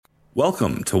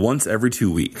Welcome to Once Every 2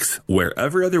 Weeks, where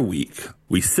every other week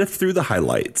we sift through the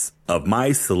highlights of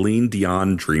my Celine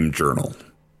Dion dream journal.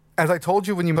 As I told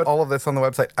you when you put all of this on the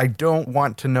website, I don't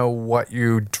want to know what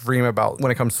you dream about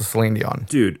when it comes to Celine Dion.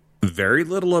 Dude, very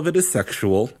little of it is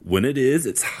sexual. When it is,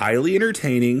 it's highly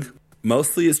entertaining.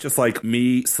 Mostly it's just like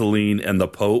me, Celine, and the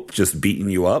Pope just beating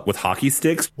you up with hockey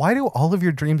sticks. Why do all of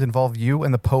your dreams involve you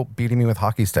and the Pope beating me with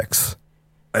hockey sticks?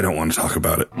 I don't want to talk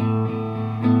about it.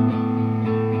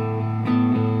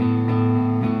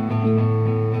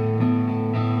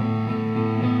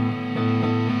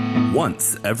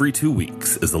 Once Every 2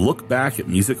 Weeks is a look back at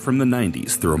music from the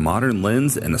 90s through a modern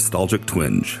lens and nostalgic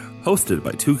twinge. Hosted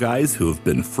by two guys who have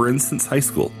been friends since high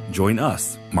school. Join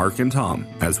us, Mark and Tom,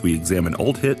 as we examine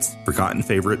old hits, forgotten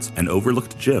favorites, and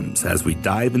overlooked gems as we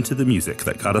dive into the music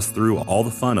that got us through all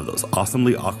the fun of those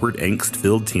awesomely awkward,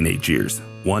 angst-filled teenage years.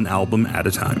 One album at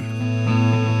a time.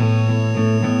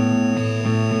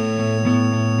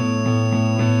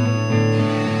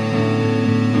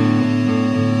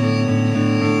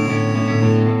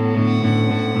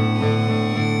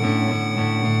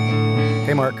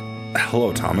 Hey, Mark.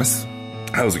 Hello, Thomas.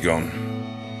 How's it going?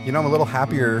 You know, I'm a little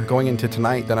happier going into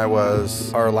tonight than I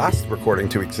was our last recording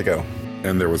 2 weeks ago.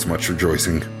 And there was much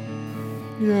rejoicing.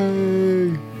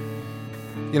 Yay.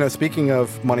 You know, speaking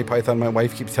of Monty Python, my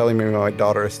wife keeps telling me my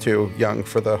daughter is too young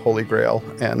for the Holy Grail,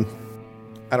 and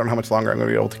I don't know how much longer I'm going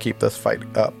to be able to keep this fight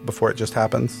up before it just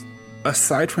happens.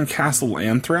 Aside from Castle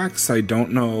Anthrax, I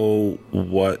don't know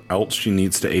what else she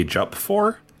needs to age up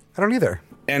for. I don't either.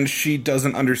 And she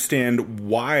doesn't understand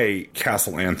why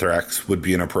Castle Anthrax would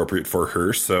be inappropriate for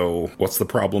her, so what's the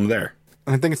problem there?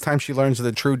 I think it's time she learns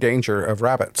the true danger of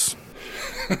rabbits.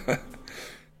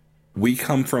 We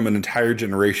come from an entire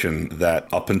generation that,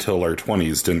 up until our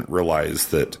 20s, didn't realize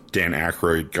that Dan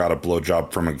Aykroyd got a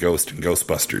blowjob from a ghost in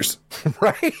Ghostbusters.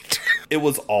 Right? It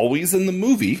was always in the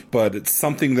movie, but it's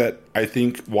something that I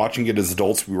think watching it as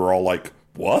adults, we were all like,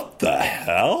 what the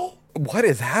hell? What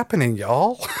is happening,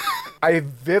 y'all? I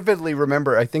vividly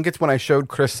remember, I think it's when I showed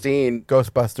Christine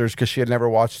Ghostbusters because she had never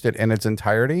watched it in its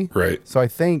entirety. Right. So I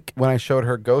think when I showed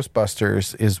her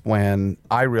Ghostbusters is when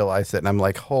I realized it, and I'm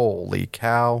like, holy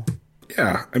cow.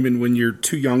 Yeah, I mean, when you're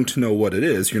too young to know what it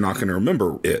is, you're not going to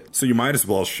remember it. So you might as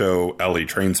well show Ellie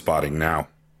Trainspotting now.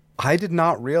 I did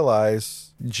not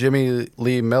realize Jimmy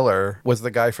Lee Miller was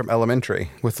the guy from Elementary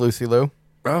with Lucy Liu.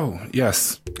 Oh,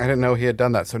 yes. I didn't know he had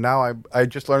done that. So now I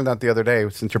just learned that the other day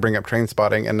since you're bringing up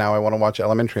Trainspotting, and now I want to watch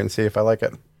Elementary and see if I like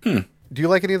it. Do you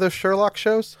like any of those Sherlock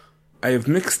shows? I have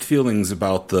mixed feelings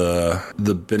about the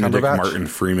Benedict Martin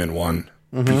Freeman one.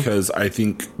 Mm-hmm. Because I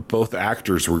think both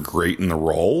actors were great in the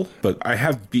role, but I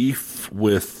have beef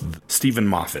with Stephen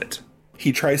Moffat.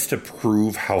 He tries to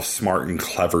prove how smart and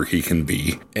clever he can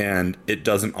be, and it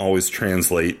doesn't always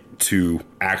translate to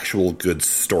actual good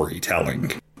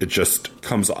storytelling. It just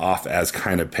comes off as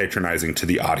kind of patronizing to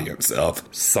the audience of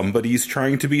somebody's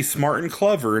trying to be smart and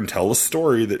clever and tell a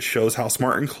story that shows how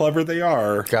smart and clever they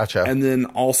are. Gotcha. And then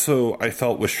also I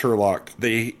felt with Sherlock,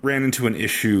 they ran into an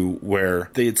issue where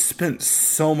they had spent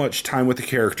so much time with the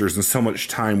characters and so much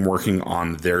time working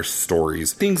on their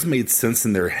stories. Things made sense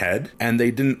in their head, and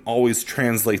they didn't always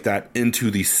translate that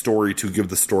into the story to give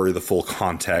the story the full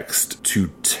context to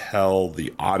tell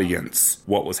the audience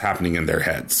what was happening in their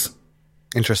heads.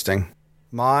 Interesting.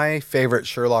 My favorite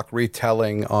Sherlock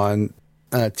retelling on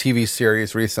a TV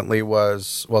series recently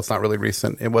was, well, it's not really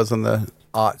recent. It was in the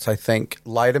aughts, I think.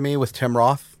 Lie to Me with Tim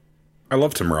Roth. I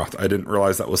love Tim Roth. I didn't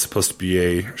realize that was supposed to be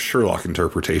a Sherlock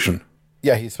interpretation.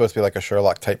 Yeah, he's supposed to be like a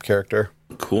Sherlock type character.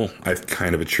 Cool. I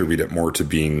kind of attribute it more to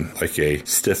being like a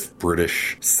stiff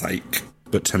British psych.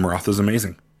 But Tim Roth is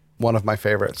amazing. One of my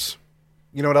favorites.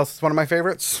 You know what else is one of my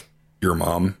favorites? Your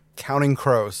mom. Counting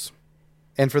Crows.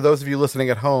 And for those of you listening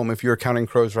at home, if you're counting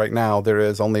crows right now, there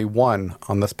is only one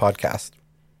on this podcast.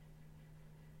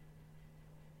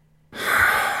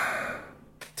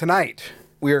 Tonight,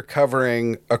 we are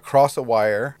covering Across a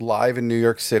Wire live in New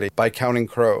York City by Counting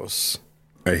Crows.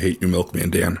 I hate you, Milkman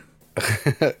Dan.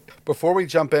 Before we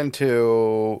jump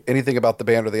into anything about the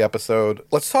band or the episode,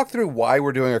 let's talk through why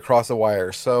we're doing Across a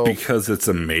Wire. Because it's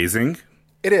amazing?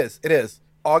 It is.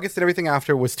 August and everything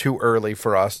after was too early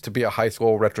for us to be a high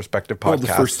school retrospective podcast. Well, the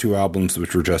first two albums,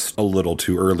 which were just a little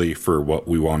too early for what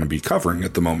we want to be covering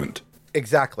at the moment.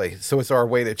 Exactly. So it's our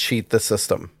way to cheat the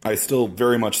system. I still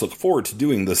very much look forward to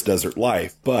doing this Desert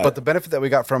Life, but the benefit that we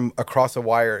got from Across a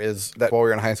Wire is that while we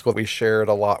were in high school, we shared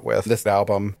a lot with this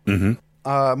album. Mm-hmm.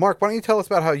 Mark, why don't you tell us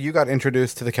about how you got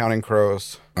introduced to the Counting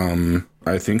Crows?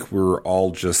 I think we were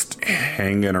all just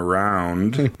hanging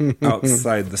around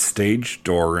outside the stage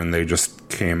door, and they just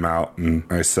came out, and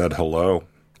I said hello.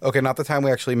 Okay, not the time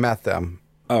we actually met them.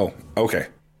 Oh, okay.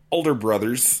 Older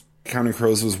brothers. Counting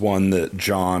Crows was one that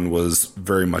John was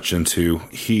very much into.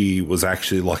 He was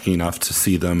actually lucky enough to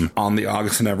see them on the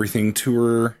August and Everything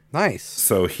tour. Nice.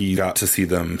 So he got to see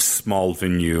them small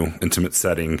venue, intimate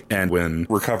setting. And when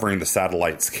Recovering the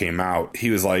Satellites came out, he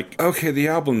was like, okay, the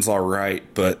album's all right,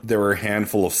 but there were a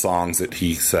handful of songs that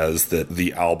he says that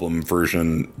the album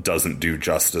version doesn't do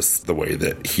justice the way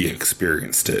that he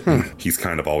experienced it. He's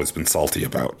kind of always been salty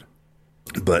about.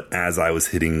 But as I was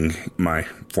hitting my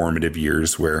formative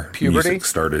years where puberty music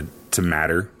started to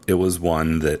matter, it was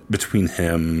one that between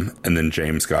him and then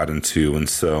James got into, and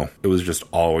so it was just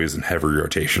always in heavy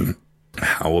rotation.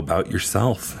 How about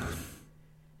yourself?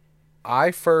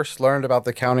 I first learned about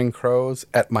the Counting Crows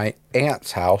at my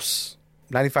aunt's house,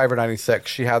 95 or 96.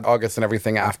 She had August and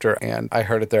Everything after, and I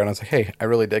heard it there, and I was like, hey, I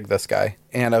really dig this guy.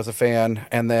 And I was a fan,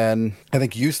 and then I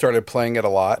think you started playing it a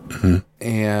lot,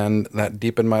 and that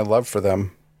deepened my love for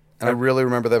them. And I really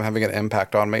remember them having an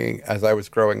impact on me as I was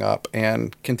growing up,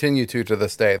 and continue to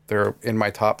this day. They're in my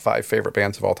top 5 favorite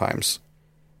bands of all times.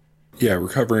 Yeah,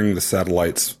 Recovering the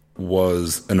Satellites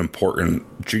was an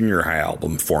important junior high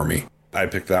album for me. I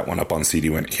picked that one up on CD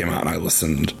when it came out, and I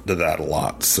listened to that a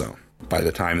lot, so by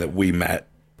the time that we met,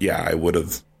 yeah, I would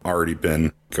have already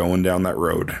been going down that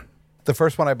road. The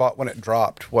first one I bought when it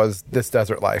dropped was This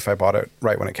Desert Life. I bought it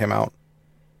right when it came out.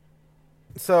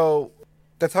 So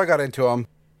that's how I got into them.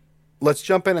 Let's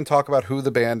jump in and talk about who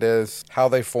the band is, how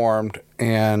they formed,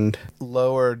 and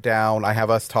lower down, I have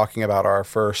us talking about our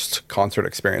first concert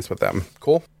experience with them.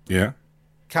 Cool? Yeah.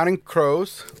 Counting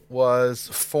Crows was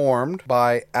formed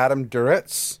by Adam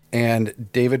Duritz and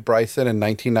David Bryson in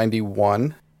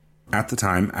 1991. At the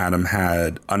time, Adam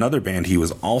had another band he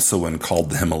was also in called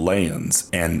the Himalayans,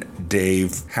 and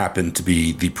Dave happened to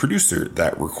be the producer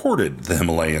that recorded the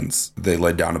Himalayans. They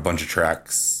laid down a bunch of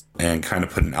tracks and kind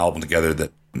of put an album together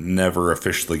that never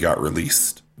officially got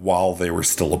released while they were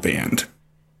still a band.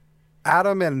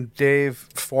 Adam and Dave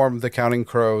formed the Counting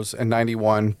Crows in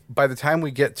 91. By the time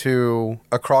we get to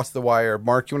Across the Wire,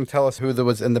 Mark, you want to tell us who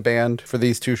was in the band for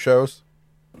these 2 shows?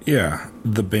 Yeah,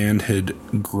 the band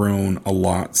had grown a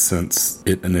lot since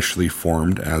it initially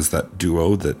formed as that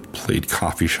duo that played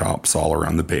coffee shops all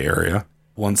around the Bay Area.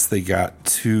 Once they got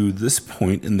to this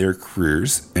point in their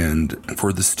careers, and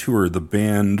for this tour, the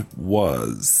band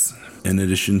was, in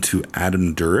addition to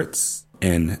Adam Duritz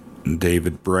and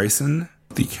David Bryson,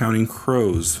 the Counting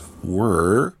Crows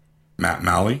were Matt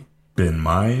Malley, Ben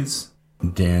Mize,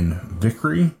 Dan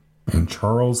Vickery, and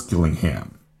Charles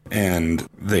Gillingham. And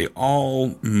they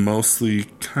all mostly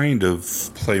kind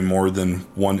of play more than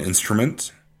one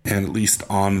instrument. And at least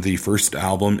on the first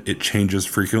album, it changes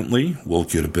frequently. We'll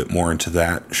get a bit more into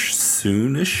that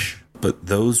soonish. But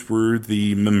those were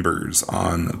the members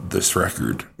on this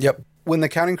record. Yep. When the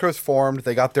Counting Crows formed,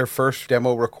 they got their first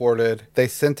demo recorded. They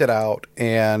sent it out,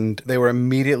 and they were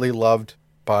immediately loved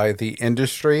by the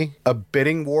industry. A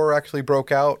bidding war actually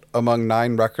broke out among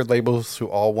 9 record labels who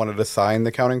all wanted to sign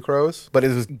the Counting Crows. But it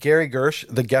was Gary Gersh,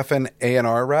 the Geffen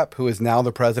A&R rep, who is now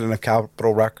the president of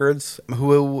Capitol Records,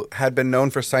 who had been known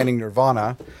for signing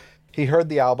Nirvana. He heard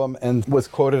the album and was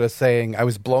quoted as saying, "I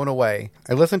was blown away.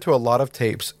 I listened to a lot of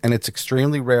tapes, and it's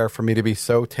extremely rare for me to be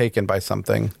so taken by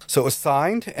something." So it was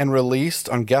signed and released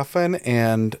on Geffen,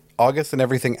 and August and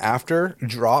Everything After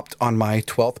dropped on my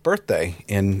 12th birthday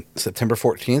in September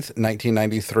 14th,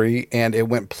 1993, and it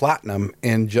went platinum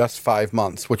in just 5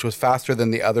 months, which was faster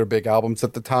than the other big albums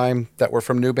at the time that were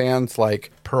from new bands like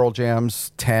Pearl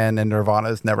Jam's 10 and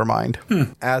Nirvana's Nevermind.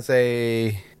 As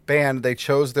a band, they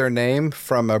chose their name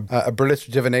from a British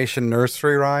divination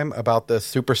nursery rhyme about the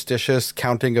superstitious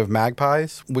counting of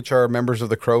magpies, which are members of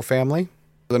the crow family.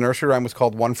 The nursery rhyme was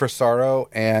called One for Sorrow,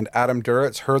 and Adam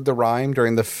Duritz heard the rhyme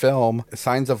during the film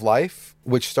Signs of Life,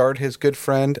 which starred his good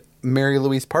friend Mary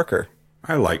Louise Parker.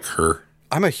 I like her.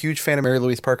 I'm a huge fan of Mary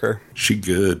Louise Parker. She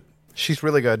good. She's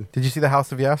really good. Did you see The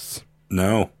House of Yes?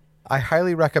 No. I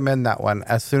highly recommend that one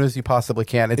as soon as you possibly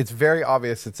can. It's very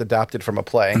obvious it's adapted from a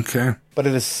play. Okay. But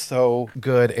it is so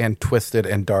good and twisted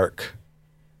and dark.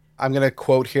 I'm going to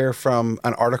quote here from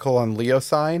an article on Leo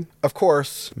Sign. Of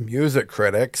course, music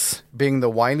critics, being the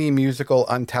whiny musical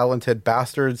untalented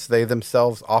bastards they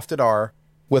themselves often are,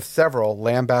 with several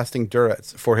lambasting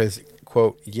Duritz for his,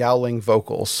 quote, yowling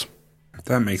vocals.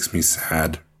 That makes me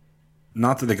sad.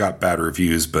 Not that they got bad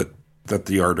reviews, but that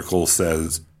the article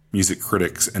says music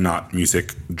critics and not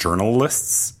music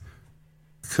journalists.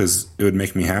 Because it would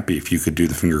make me happy if you could do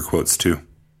the finger quotes too.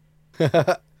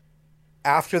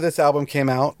 After this album came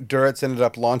out, Duritz ended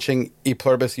up launching E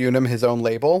Pluribus Unum, his own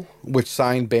label, which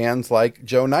signed bands like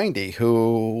Joe 90,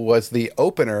 who was the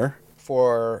opener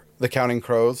for the Counting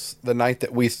Crows the night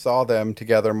that we saw them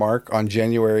together, Mark, on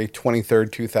January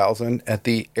 23rd, 2000 at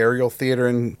the Ariel Theater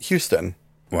in Houston.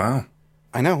 Wow.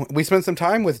 I know. We spent some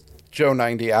time with Joe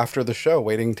 90 after the show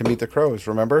waiting to meet the Crows,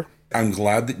 remember? I'm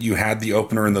glad that you had the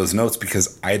opener in those notes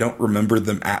because I don't remember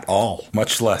them at all,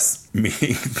 much less me.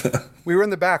 We were in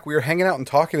the back. We were hanging out and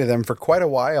talking to them for quite a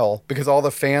while because all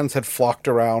the fans had flocked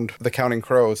around the Counting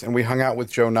Crows, and we hung out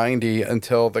with Joe 90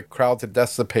 until the crowds had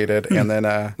dissipated, and then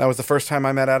that was the first time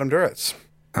I met Adam Duritz.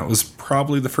 That was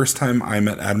probably the first time I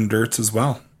met Adam Duritz as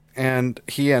well. And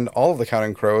he and all of the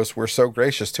Counting Crows were so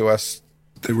gracious to us.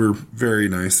 They were very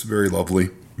nice, very lovely,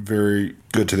 very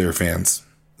good to their fans.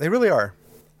 They really are.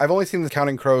 I've only seen the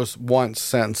Counting Crows once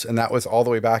since, and that was all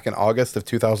the way back in August of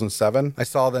 2007. I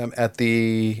saw them at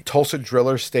the Tulsa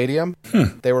Drillers Stadium.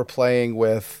 They were playing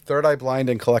with Third Eye Blind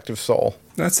and Collective Soul.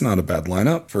 That's not a bad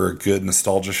lineup for a good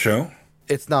nostalgia show.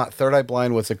 It's not. Third Eye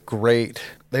Blind was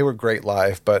they were great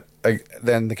live, but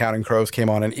then the Counting Crows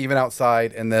came on, and even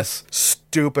outside in this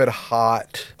stupid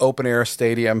hot open air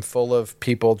stadium full of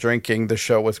people drinking, the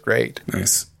show was great.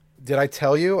 Nice. Did I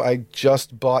tell you I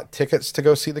just bought tickets to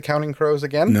go see the Counting Crows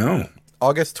again? No.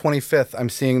 August 25th, I'm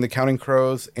seeing the Counting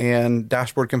Crows and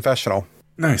Dashboard Confessional.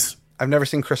 Nice. I've never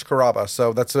seen Chris Carrabba,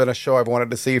 so that's been a show I've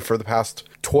wanted to see for the past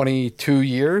 22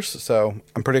 years. So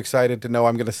I'm pretty excited to know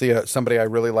I'm going to see somebody I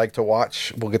really like to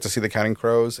watch. We'll get to see the Counting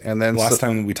Crows. And then last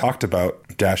time we talked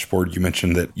about Dashboard, you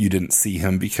mentioned that you didn't see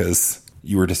him because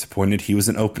you were disappointed he was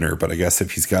an opener. But I guess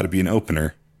if he's got to be an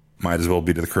opener, might as well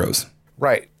be to the Crows.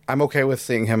 Right. I'm okay with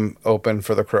seeing him open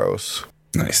for the Crows.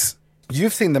 Nice.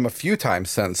 You've seen them a few times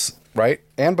since, right?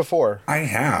 And before. I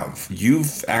have.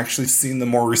 You've actually seen them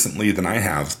more recently than I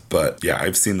have, but yeah,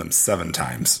 I've seen them 7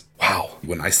 times. Wow.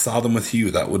 When I saw them with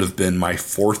you, that would have been my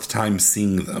 4th time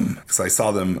seeing them. Because I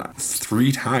saw them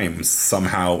 3 times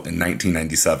somehow in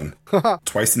 1997.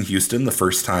 Twice in Houston. The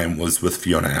first time was with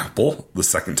Fiona Apple. The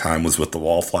second time was with the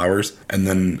Wallflowers. And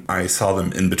then I saw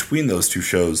them in between those 2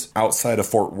 shows outside of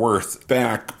Fort Worth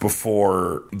back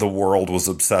before the world was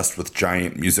obsessed with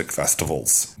giant music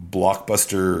festivals.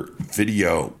 Blockbuster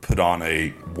Video put on a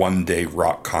one-day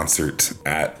rock concert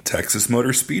at Texas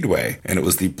Motor Speedway. And it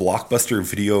was the Blockbuster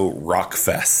Video Rock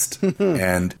Fest.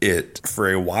 And it, for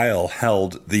a while,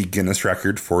 held the Guinness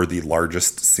record for the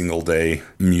largest single-day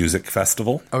music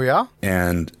festival. Oh, yeah?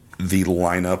 And the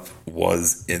lineup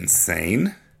was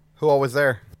insane. Who all was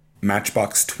there?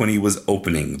 Matchbox 20 was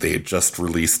opening. They had just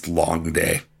released Long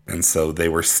Day. And so they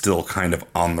were still kind of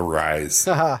on the rise.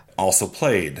 Also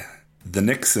played the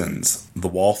Nixons, the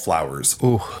Wallflowers,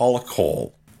 Paula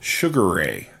Cole, Sugar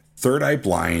Ray, Third Eye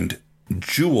Blind,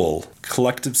 Jewel,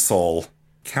 Collective Soul,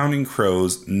 Counting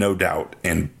Crows, No Doubt,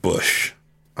 and Bush.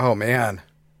 Oh, man.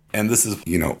 And this is,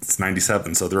 it's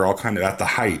 97, so they're all kind of at the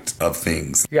height of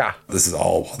things. Yeah. This is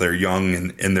all while they're young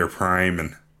and in their prime.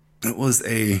 And it was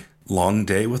a long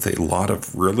day with a lot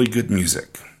of really good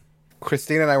music.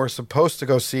 Christine and I were supposed to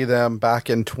go see them back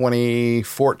in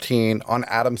 2014 on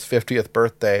Adam's 50th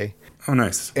birthday. Oh,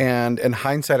 nice. And in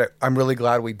hindsight, I'm really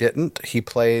glad we didn't. He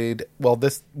played,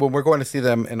 when we're going to see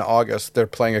them in August, they're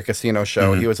playing a casino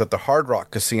show. He was at the Hard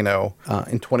Rock Casino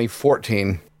in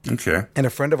 2014. Okay. And a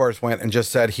friend of ours went and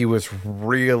just said he was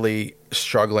really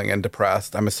struggling and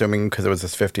depressed, I'm assuming because it was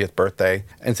his 50th birthday,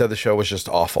 and said the show was just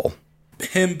awful.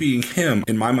 Him being him,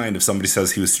 in my mind, if somebody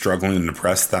says he was struggling and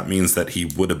depressed, that means that he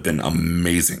would have been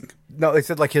amazing. No, they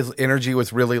said his energy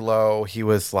was really low. He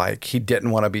was he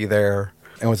didn't want to be there.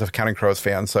 And was a Counting Crows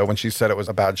fan, so when she said it was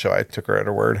a bad show, I took her at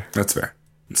her word. That's fair.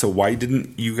 So why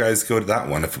didn't you guys go to that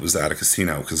one if it was at a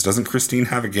casino? Because doesn't Christine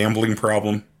have a gambling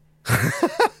problem?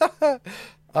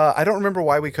 I don't remember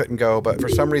why we couldn't go, but for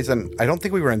some reason, I don't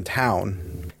think we were in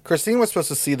town. Christine was supposed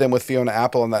to see them with Fiona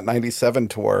Apple on that 97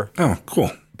 tour. Oh, cool.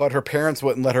 But her parents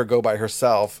wouldn't let her go by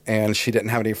herself, and she didn't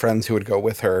have any friends who would go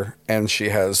with her, and she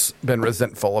has been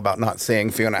resentful about not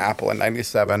seeing Fiona Apple in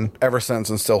 97 ever since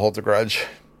and still holds a grudge.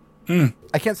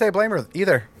 I can't say I blame her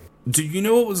either. Do you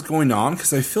know what was going on?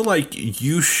 Because I feel like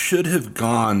you should have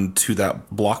gone to that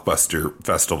Blockbuster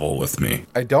festival with me.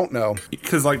 I don't know.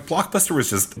 Because, Blockbuster was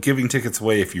just giving tickets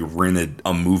away if you rented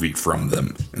a movie from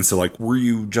them. And so, were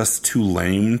you just too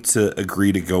lame to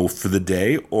agree to go for the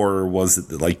day? Or was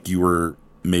it you were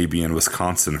maybe in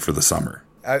Wisconsin for the summer?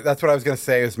 That's what I was going to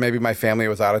say, is maybe my family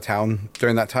was out of town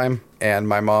during that time. And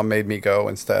my mom made me go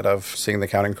instead of seeing the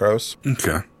Counting Crows.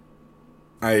 Okay.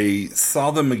 I saw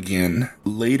them again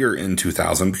later in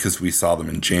 2000 because we saw them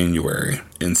in January.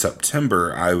 in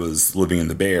September, I was living in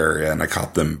the Bay Area, and I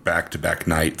caught them back-to-back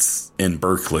nights in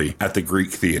Berkeley at the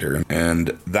Greek Theater, and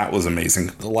that was amazing.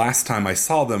 The last time I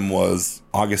saw them was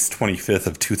August 25th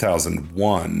of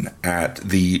 2001 at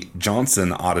the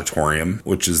Johnson Auditorium,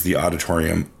 which is the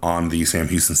auditorium on the Sam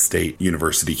Houston State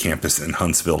University campus in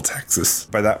Huntsville, Texas.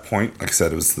 By that point, like I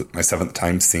said, it was my 7th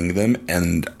time seeing them,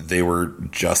 and they were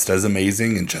just as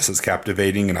amazing and just as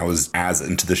captivating, and I was as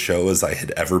into the show as I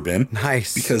had ever been.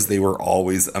 Nice. Because they were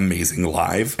always amazing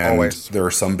live. And always. There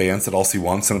are some bands that I'll see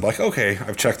once, and I'm like, okay,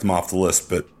 I've checked them off the list,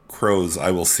 but Crows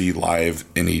I will see live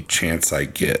any chance I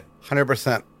get.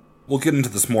 100%. We'll get into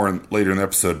this more later in the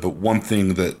episode, but one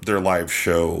thing that their live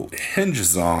show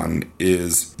hinges on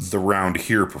is the Round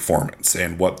Here performance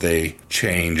and what they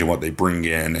change and what they bring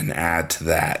in and add to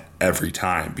that every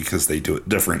time, because they do it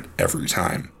different every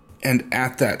time. And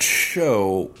at that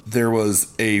show, there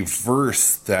was a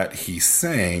verse that he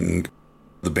sang.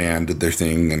 The band did their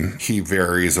thing, and he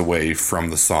varies away from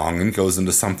the song and goes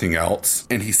into something else.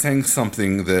 And he sang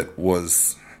something that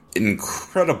was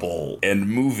incredible and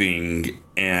moving,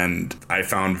 and I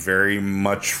found very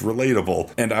much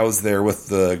relatable. And I was there with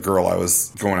the girl I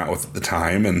was going out with at the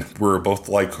time, and we were both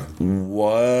like,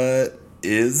 what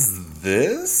is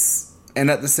this? And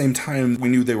at the same time, we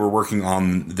knew they were working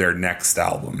on their next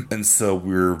album. And so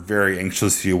we were very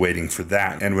anxiously waiting for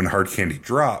that. And when Hard Candy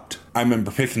dropped, I remember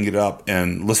picking it up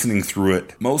and listening through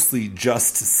it, mostly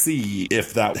just to see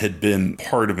if that had been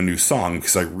part of a new song,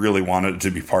 because I really wanted it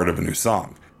to be part of a new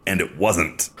song. And it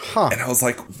wasn't. And I was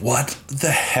like, what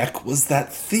the heck was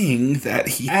that thing that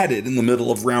he added in the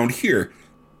middle of Round Here?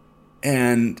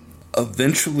 And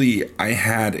eventually, I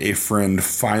had a friend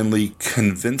finally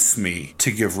convince me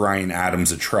to give Ryan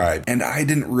Adams a try, and I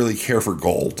didn't really care for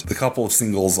Gold. The couple of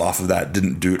singles off of that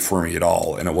didn't do it for me at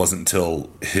all, and it wasn't until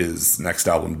his next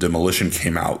album, Demolition,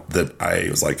 came out that I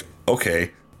was like,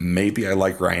 okay, maybe I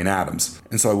like Ryan Adams.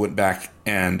 And so I went back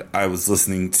and I was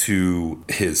listening to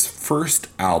his first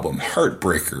album,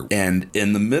 Heartbreaker, and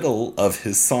in the middle of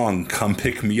his song, Come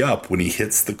Pick Me Up, when he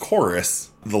hits the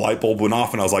chorus, the light bulb went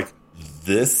off, and I was like,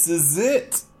 this is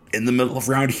it. In the middle of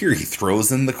Round Here, he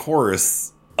throws in the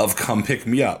chorus of Come Pick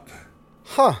Me Up.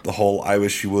 The whole I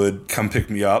wish you would come pick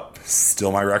me up,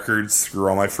 steal my records, screw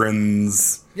all my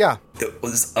friends. Yeah. It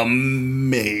was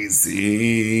amazing.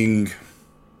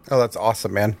 Oh, that's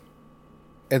awesome, man.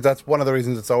 And that's one of the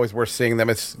reasons it's always worth seeing them.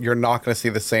 It's you're not going to see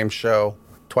the same show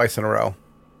twice in a row.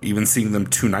 Even seeing them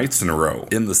 2 nights in a row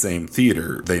in the same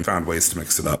theater, they found ways to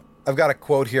mix it up. I've got a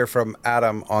quote here from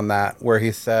Adam on that, where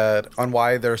he said, on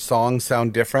why their songs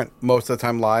sound different most of the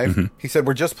time live. He said,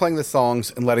 we're just playing the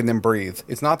songs and letting them breathe.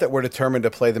 It's not that we're determined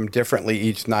to play them differently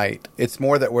each night. It's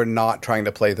more that we're not trying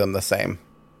to play them the same.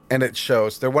 And it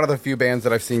shows. They're one of the few bands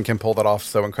that I've seen can pull that off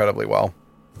so incredibly well.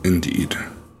 Indeed.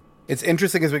 It's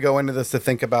interesting as we go into this to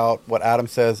think about what Adam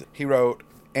says. He wrote,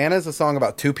 Anna's a song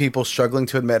about 2 people struggling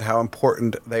to admit how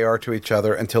important they are to each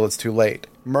other until it's too late.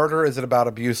 Murder is about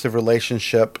abusive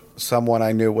relationship someone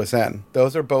I knew was in.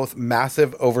 Those are both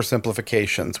massive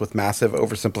oversimplifications, with massive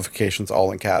oversimplifications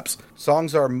all in caps.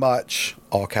 Songs are much,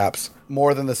 all caps,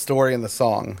 more than the story in the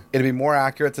song. It'd be more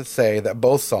accurate to say that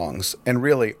both songs, and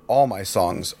really all my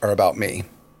songs, are about me.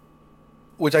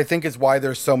 Which I think is why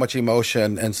there's so much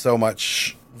emotion and so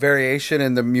much variation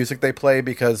in the music they play,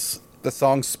 because the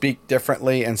songs speak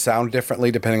differently and sound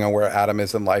differently depending on where Adam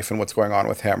is in life and what's going on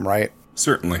with him, right?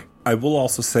 Certainly. I will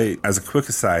also say, as a quick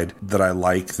aside, that I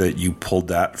like that you pulled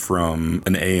that from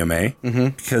an AMA,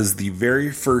 because the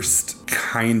very first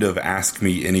kind of Ask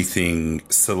Me Anything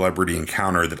celebrity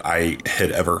encounter that I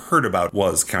had ever heard about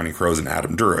was Counting Crows and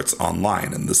Adam Duritz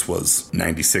online, and this was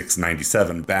 96,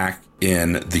 97, back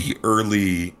in the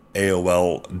early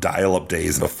AOL dial-up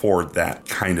days before that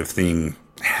kind of thing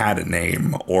had a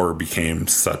name or became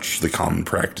such the common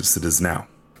practice it is now.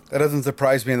 That doesn't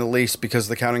surprise me in the least, because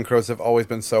the Counting Crows have always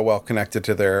been so well connected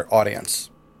to their audience.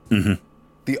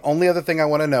 The only other thing I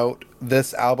want to note,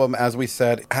 this album, as we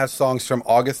said, has songs from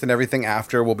August and everything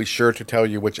after. We'll be sure to tell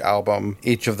you which album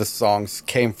each of the songs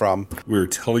came from. We're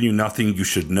telling you nothing you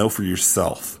should know for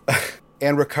yourself.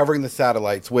 And Recovering the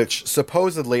Satellites, which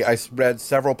supposedly I read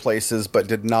several places but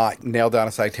did not nail down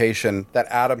a citation, that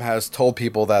Adam has told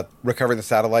people that Recovering the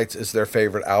Satellites is their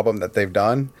favorite album that they've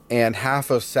done. And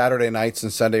half of Saturday nights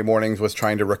and Sunday mornings was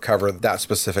trying to recover that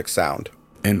specific sound.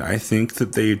 And I think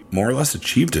that they more or less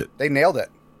achieved it. They nailed it.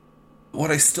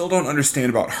 What I still don't understand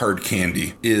about Hard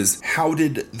Candy is how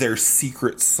did their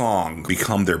secret song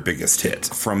become their biggest hit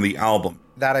from the album?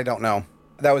 That I don't know.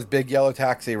 That was Big Yellow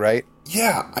Taxi, right?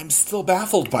 Yeah, I'm still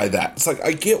baffled by that. It's like,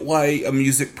 I get why a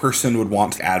music person would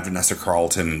want to add Vanessa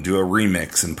Carlton and do a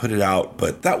remix and put it out,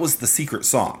 but that was the secret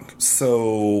song.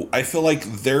 So I feel like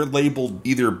their label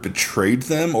either betrayed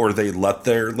them or they let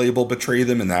their label betray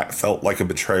them, and that felt like a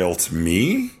betrayal to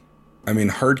me. I mean,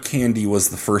 Hard Candy was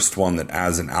the first one that,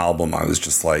 as an album, I was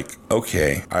just like,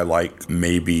 okay, I like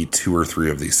maybe 2 or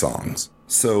 3 of these songs.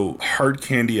 So Hard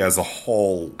Candy as a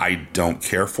whole, I don't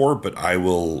care for, but I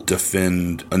will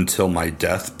defend until my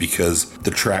death because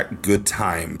the track Good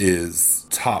Time is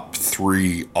top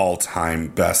 3 all-time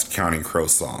best Counting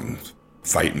Crows songs.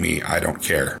 Fight me, I don't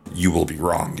care. You will be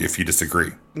wrong if you disagree.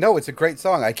 No, it's a great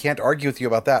song. I can't argue with you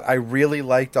about that. I really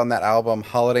liked on that album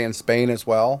Holiday in Spain as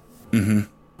well. Mm-hmm.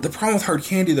 The problem with Hard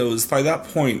Candy, though, is by that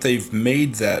point, they've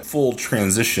made that full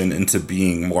transition into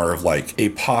being more of like a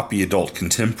poppy adult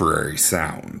contemporary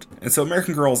sound. And so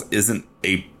American Girls isn't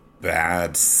a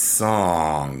bad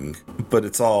song, but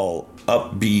it's all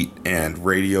upbeat and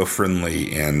radio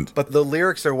friendly. But the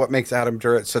lyrics are what makes Adam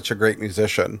Duritz such a great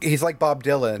musician. He's like Bob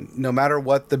Dylan. No matter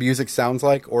what the music sounds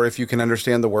like, or if you can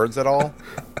understand the words at all,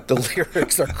 the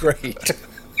lyrics are great.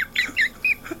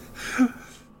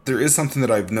 There is something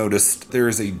that I've noticed. There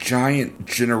is a giant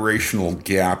generational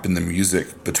gap in the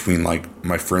music between, like,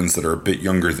 my friends that are a bit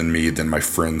younger than me than my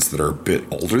friends that are a bit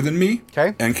older than me.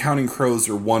 Okay. And Counting Crows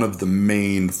are one of the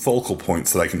main focal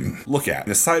points that I can look at.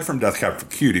 And aside from Death Cab for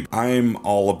Cutie, I'm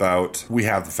all about we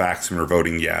have the facts and we're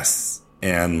voting yes.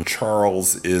 And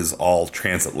Charles is all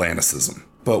transatlanticism.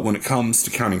 But when it comes to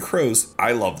Counting Crows,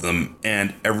 I love them,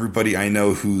 and everybody I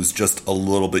know who's just a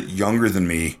little bit younger than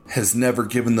me has never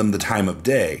given them the time of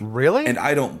day. Really? And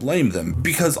I don't blame them,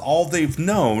 because all they've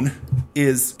known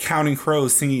is Counting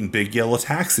Crows singing Big Yellow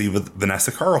Taxi with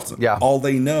Vanessa Carlton. Yeah. All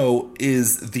they know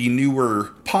is the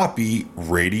newer, poppy,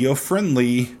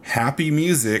 radio-friendly, happy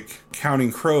music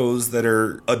Counting Crows that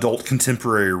are adult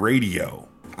contemporary radio.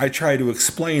 I try to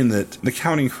explain that the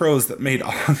Counting Crows that made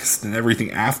August and everything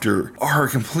after are a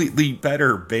completely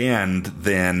better band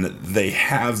than they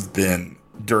have been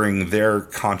during their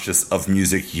conscious of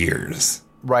music years.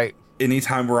 Right.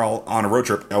 Anytime we're all on a road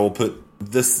trip, I will put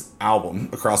this album,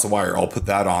 Across the Wire, I'll put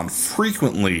that on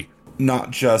frequently,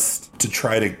 not just to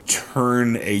try to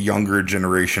turn a younger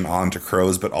generation on to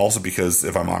Crows, but also because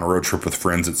if I'm on a road trip with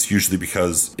friends, it's usually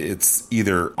because it's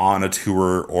either on a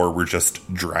tour or we're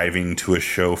just driving to a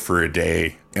show for a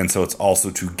day. And so it's also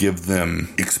to give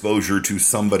them exposure to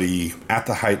somebody at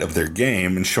the height of their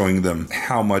game and showing them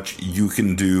how much you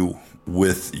can do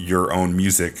with your own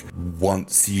music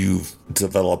once you've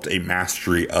developed a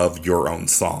mastery of your own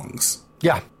songs.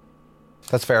 Yeah,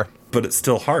 that's fair. But it's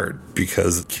still hard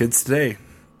because kids today,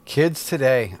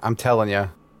 I'm telling you.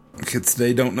 Kids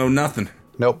today don't know nothing.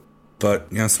 Nope. But,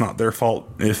 you know, it's not their fault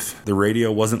if the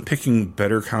radio wasn't picking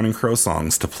better Counting Crow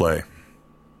songs to play.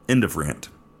 End of rant.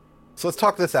 So let's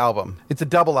talk this album. It's a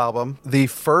double album. The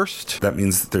first... That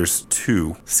means that there's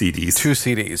 2 CDs. 2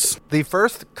 CDs. The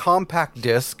first compact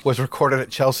disc was recorded at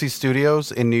Chelsea Studios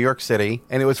in New York City,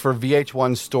 and it was for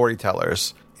VH1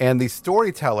 Storytellers. And the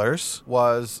Storytellers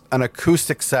was an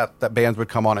acoustic set that bands would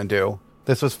come on and do.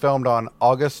 This was filmed on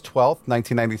August 12th,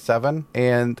 1997,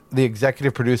 and the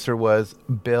executive producer was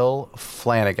Bill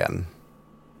Flanagan.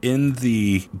 In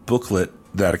the booklet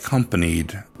that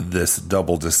accompanied this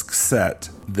double disc set,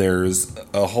 there's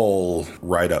a whole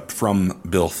write-up from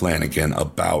Bill Flanagan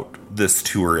about this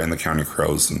tour and the Counting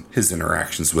Crows and his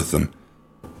interactions with them.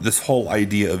 This whole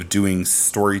idea of doing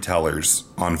Storytellers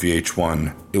on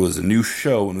VH1, it was a new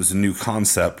show and it was a new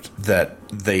concept that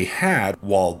they had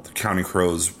while the Counting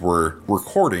Crows were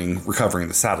recovering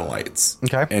the satellites.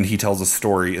 Okay. And he tells a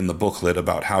story in the booklet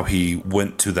about how he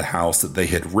went to the house that they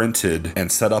had rented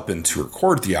and set up in to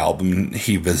record the album.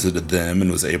 He visited them and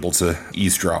was able to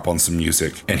eavesdrop on some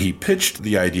music. And he pitched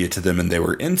the idea to them and they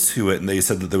were into it and they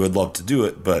said that they would love to do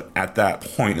it. But at that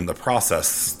point in the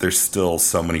process, there's still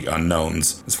so many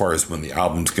unknowns as far as when the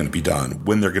album's going to be done,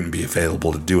 when they're going to be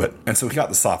available to do it. And so he got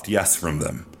the soft yes from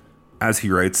them. As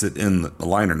he writes it in the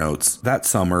liner notes, that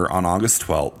summer on August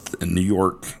 12th in New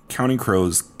York, Counting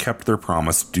Crows kept their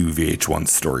promise to do VH1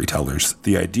 Storytellers.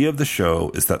 The idea of the show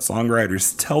is that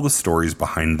songwriters tell the stories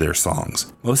behind their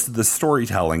songs. Most of the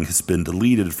storytelling has been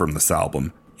deleted from this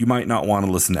album. You might not want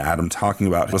to listen to Adam talking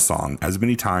about a song as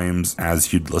many times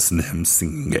as you'd listen to him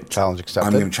singing it. Challenge accepted.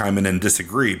 I'm going to chime in and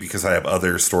disagree because I have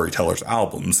other Storytellers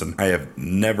albums, and I have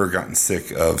never gotten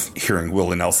sick of hearing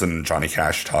Willie Nelson and Johnny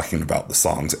Cash talking about the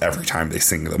songs every time they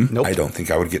sing them. Nope. I don't think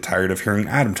I would get tired of hearing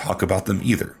Adam talk about them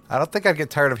either. I don't think I'd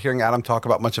get tired of hearing Adam talk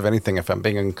about much of anything, if I'm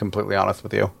being completely honest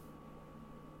with you.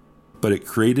 But it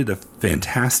created a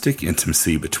fantastic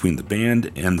intimacy between the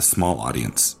band and the small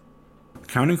audience.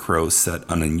 Counting Crows set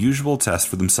an unusual test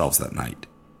for themselves that night.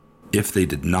 If they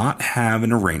did not have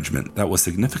an arrangement that was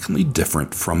significantly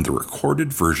different from the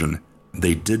recorded version,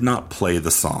 they did not play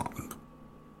the song.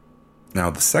 Now,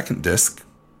 the second disc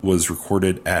was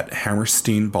recorded at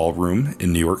Hammerstein Ballroom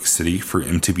in New York City for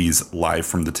MTV's Live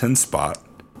from the 10 spot.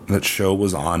 That show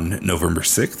was on November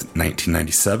 6th,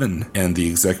 1997, and the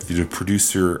executive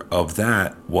producer of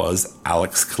that was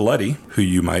Alex Coletti, who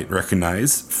you might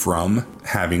recognize from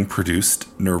having produced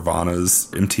Nirvana's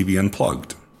MTV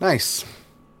Unplugged. Nice.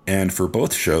 And for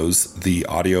both shows, the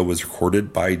audio was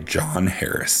recorded by John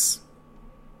Harris.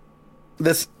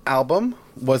 This album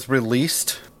was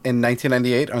released in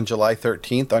 1998 on July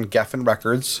 13th on Geffen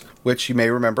Records, which you may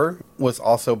remember was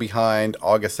also behind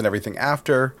August and Everything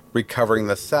After, Recovering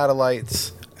the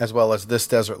Satellites, as well as This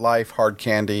Desert Life, Hard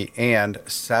Candy, and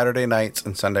Saturday Nights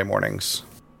and Sunday Mornings.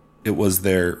 It was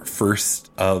their first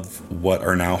of what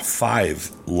are now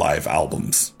 5 live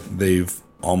albums. They've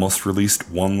almost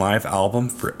released one live album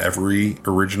for every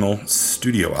original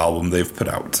studio album they've put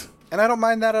out. And I don't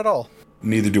mind that at all.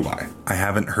 Neither do I. I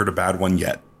haven't heard a bad one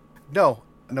yet.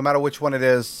 No matter which one it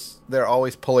is, they're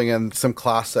always pulling in some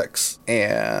classics,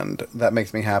 and that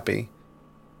makes me happy.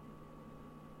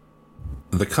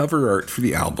 The cover art for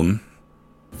the album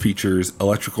features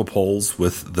electrical poles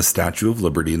with the Statue of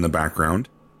Liberty in the background,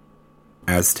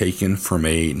 as taken from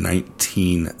a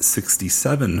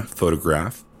 1967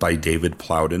 photograph by David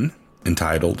Plowden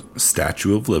entitled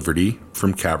Statue of Liberty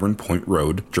from Cavern Point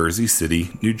Road, Jersey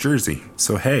City, New Jersey.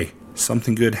 So hey,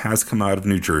 something good has come out of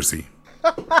New Jersey.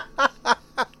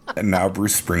 And now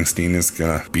Bruce Springsteen is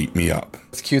gonna beat me up.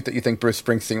 It's cute that you think Bruce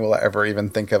Springsteen will ever even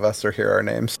think of us or hear our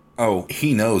names. Oh,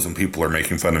 he knows when people are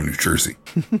making fun of New Jersey.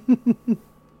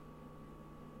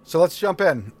 So let's jump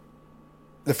in.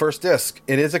 The first disc.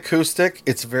 It is acoustic.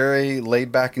 It's very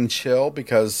laid back and chill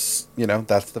because,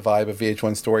 that's the vibe of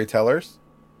VH1 Storytellers.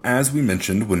 As we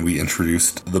mentioned when we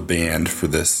introduced the band for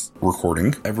this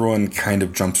recording, everyone kind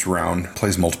of jumps around,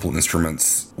 plays multiple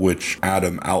instruments, which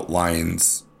Adam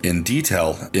outlines in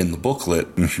detail in the booklet.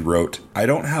 And he wrote, "I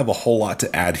don't have a whole lot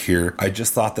to add here. I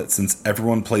just thought that since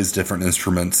everyone plays different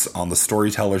instruments on the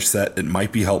Storyteller set, it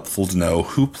might be helpful to know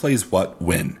who plays what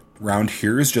when. Round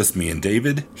here is just me and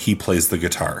David. He plays the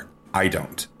guitar. I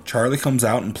don't. Charlie comes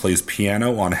out and plays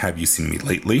piano on Have You Seen Me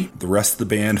Lately? The rest of the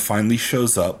band finally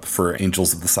shows up for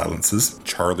Angels of the Silences.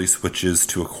 Charlie switches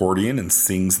to accordion and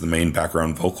sings the main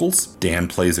background vocals. Dan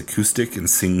plays acoustic and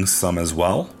sings some as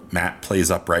well. Matt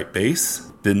plays upright bass.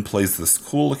 Ben plays this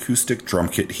cool acoustic drum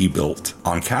kit he built.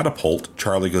 On Catapult,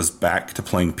 Charlie goes back to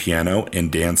playing piano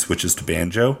and Dan switches to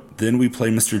banjo. Then we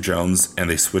play Mr. Jones and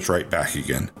they switch right back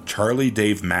again. Charlie,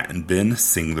 Dave, Matt, and Ben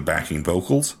sing the backing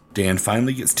vocals. Dan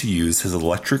finally gets to use his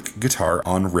electric guitar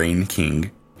on Rain King.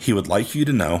 He would like you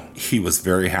to know he was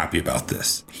very happy about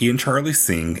this. He and Charlie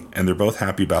sing, and they're both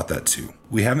happy about that too.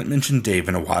 We haven't mentioned Dave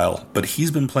in a while, but he's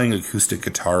been playing acoustic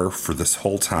guitar for this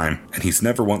whole time, and he's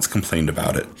never once complained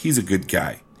about it. He's a good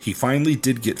guy. He finally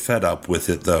did get fed up with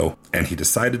it though, and he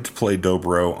decided to play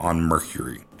dobro on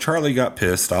Mercury. Charlie got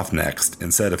pissed off next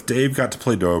and said if Dave got to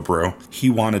play dobro, he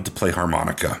wanted to play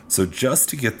harmonica. So just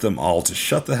to get them all to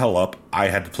shut the hell up, I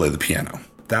had to play the piano.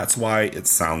 That's why it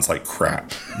sounds like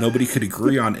crap. Nobody could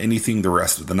agree on anything the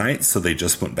rest of the night, so they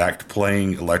just went back to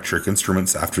playing electric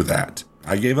instruments after that.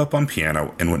 I gave up on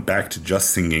piano and went back to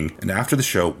just singing, and after the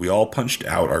show, we all punched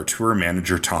out our tour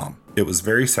manager, Tom. It was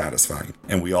very satisfying,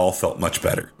 and we all felt much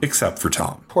better, except for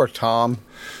Tom. Poor Tom.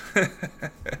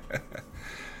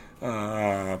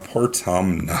 Poor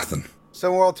Tom, nothing.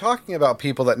 So while talking about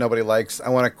people that nobody likes, I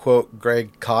want to quote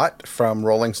Greg Kot from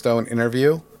Rolling Stone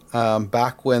interview.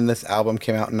 Back when this album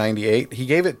came out in 98, he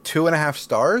gave it 2.5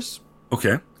 stars.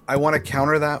 Okay. I want to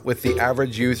counter that with the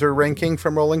average user ranking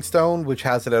from Rolling Stone, which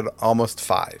has it at almost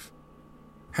 5.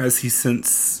 Has he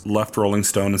since left Rolling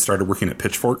Stone and started working at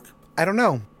Pitchfork? I don't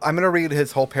know. I'm going to read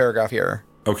his whole paragraph here.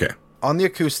 Okay. On the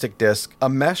acoustic disc, a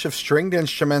mesh of stringed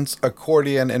instruments,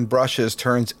 accordion, and brushes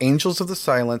turns Angels of the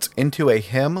Silence into a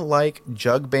hymn-like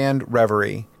jug band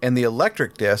reverie, and the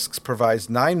electric discs provides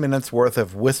 9 minutes worth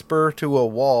of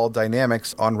whisper-to-a-wall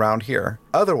dynamics on Round Here.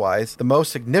 Otherwise, the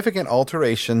most significant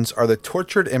alterations are the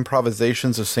tortured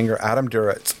improvisations of singer Adam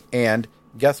Duritz, and,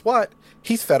 guess what?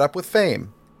 He's fed up with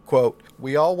fame. Quote,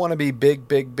 "We all want to be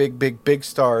big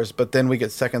stars, but then we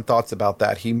get second thoughts about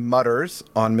that," he mutters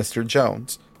on Mr.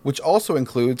 Jones, which also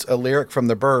includes a lyric from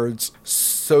the Byrds,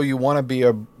 "So you want to be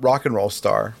a rock and roll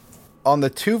star." On the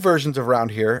 2 versions of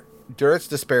Round Here, Duritz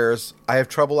despairs, "I have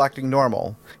trouble acting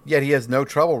normal," yet he has no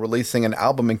trouble releasing an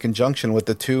album in conjunction with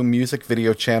the 2 music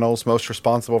video channels most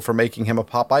responsible for making him a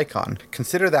pop icon.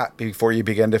 Consider that before you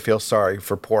begin to feel sorry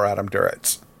for poor Adam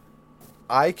Duritz.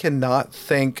 I cannot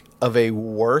think of a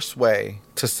worse way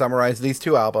to summarize these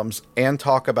two albums and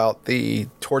talk about the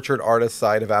tortured artist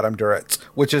side of Adam Duritz,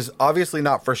 which is obviously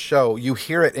not for show. You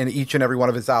hear it in each and every one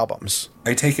of his albums.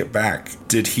 I take it back.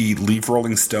 Did he leave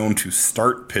Rolling Stone to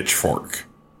start Pitchfork?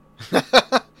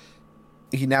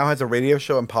 He now has a radio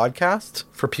show and podcast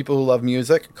for people who love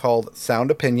music called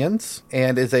Sound Opinions,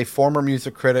 and is a former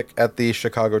music critic at the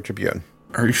Chicago Tribune.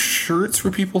 Are you sure it's for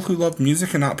people who love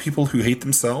music and not people who hate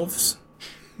themselves?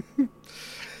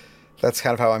 That's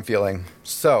kind of how I'm feeling.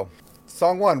 So,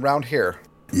 song 1, Round Here.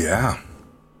 Yeah.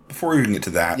 Before we even get to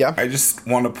that, I just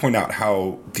want to point out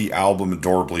how the album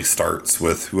adorably starts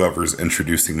with whoever's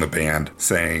introducing the band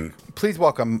saying, "Please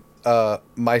welcome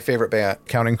my favorite band,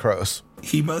 Counting Crows."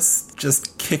 He must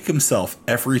just kick himself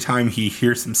every time he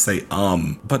hears him say,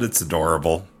 but it's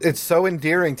adorable. It's so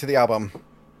endearing to the album.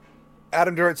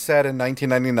 Adam Duritz said in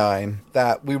 1999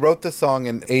 that we wrote this song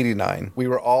in 89. We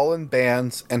were all in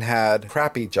bands and had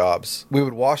crappy jobs. We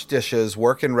would wash dishes,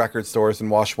 work in record stores,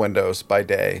 and wash windows by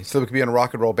day so we could be in a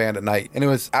rock and roll band at night. And it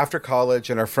was after college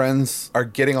and our friends are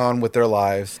getting on with their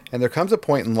lives. And there comes a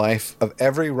point in life of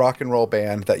every rock and roll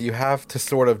band that you have to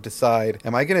sort of decide,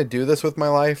 am I going to do this with my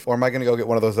life, or am I going to go get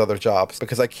one of those other jobs?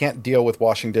 Because I can't deal with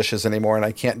washing dishes anymore, and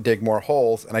I can't dig more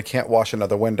holes, and I can't wash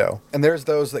another window. And there's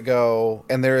those that go,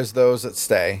 and there is those that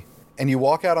stay. And you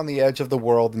walk out on the edge of the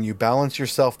world and you balance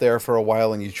yourself there for a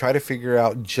while and you try to figure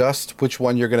out just which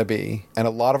one you're going to be. And a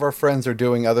lot of our friends are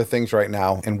doing other things right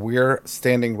now, and we're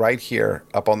standing right here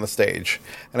up on the stage.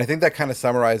 And I think that kind of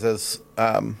summarizes,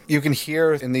 you can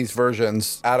hear in these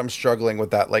versions Adam struggling with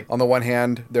that. Like, on the one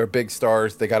hand, they're big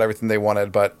stars, they got everything they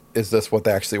wanted, but is this what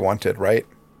they actually wanted, right?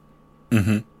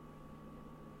 Mm-hmm.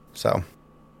 So,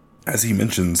 as he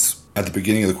mentions at the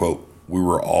beginning of the quote, we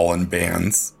were all in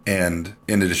bands, and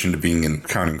in addition to being in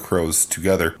Counting Crows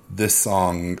together, this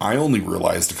song, I only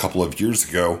realized a couple of years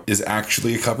ago, is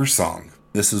actually a cover song.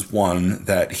 This is one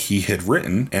that he had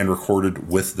written and recorded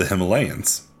with the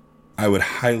Himalayans. I would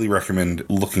highly recommend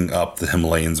looking up the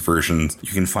Himalayans versions.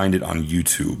 You can find it on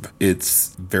YouTube.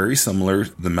 It's very similar.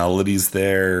 The melody's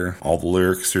there, all the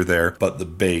lyrics are there, but the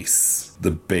bass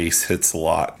hits a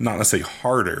lot. Not necessarily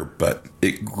harder, but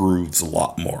it grooves a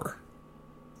lot more.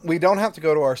 We don't have to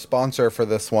go to our sponsor for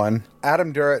this one.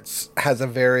 Adam Duritz has a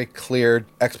very clear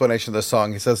explanation of the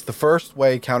song. He says, the first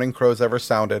way Counting Crows ever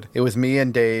sounded, it was me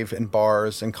and Dave in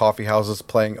bars and coffee houses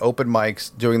playing open mics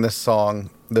doing this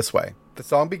song this way. The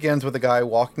song begins with a guy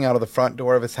walking out of the front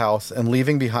door of his house and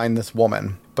leaving behind this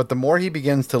woman. But the more he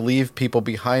begins to leave people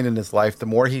behind in his life, the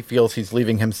more he feels he's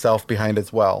leaving himself behind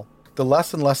as well. The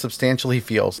less and less substantial he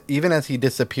feels, even as he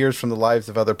disappears from the lives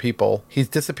of other people, he's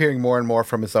disappearing more and more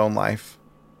from his own life.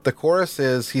 The chorus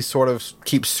is, he sort of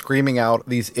keeps screaming out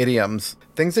these idioms,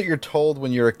 things that you're told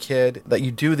when you're a kid, that you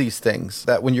do these things,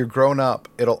 that when you're grown up,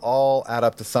 it'll all add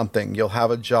up to something. You'll have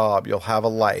a job, you'll have a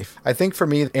life. I think for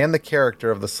me and the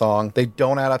character of the song, they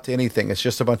don't add up to anything. It's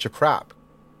just a bunch of crap.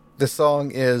 This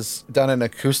song is done in an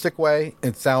acoustic way.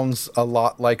 It sounds a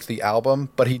lot like the album,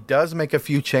 but he does make a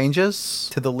few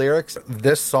changes to the lyrics.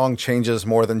 This song changes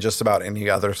more than just about any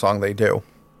other song they do.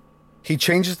 He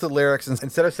changes the lyrics, and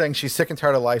instead of saying she's sick and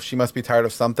tired of life, she must be tired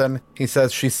of something, he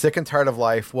says she's sick and tired of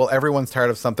life, well, everyone's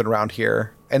tired of something around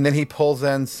here. And then he pulls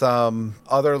in some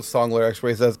other song lyrics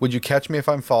where he says, would you catch me if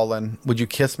I'm falling? Would you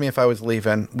kiss me if I was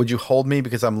leaving? Would you hold me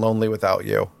because I'm lonely without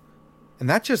you? And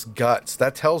that just guts.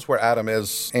 That tells where Adam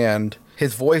is, and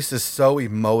his voice is so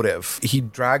emotive. He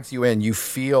drags you in. You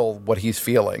feel what he's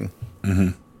feeling.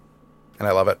 Mm-hmm. And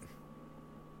I love it.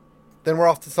 Then we're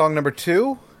off to song number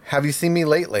 2, Have You Seen Me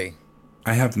Lately?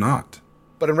 I have not.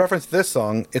 But in reference to this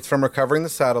song, it's from Recovering the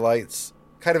Satellites.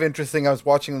 Kind of interesting. I was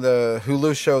watching the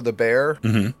Hulu show The Bear,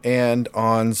 and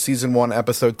on season 1,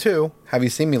 episode 2, Have You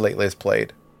Seen Me Lately is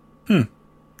played.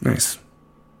 Nice.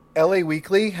 LA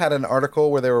Weekly had an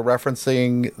article where they were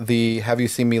referencing the Have You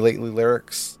Seen Me Lately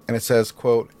lyrics, and it says,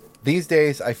 quote, these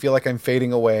days, I feel like I'm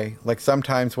fading away, like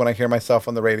sometimes when I hear myself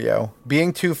on the radio.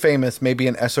 Being too famous may be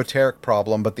an esoteric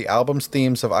problem, but the album's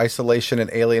themes of isolation and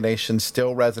alienation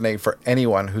still resonate for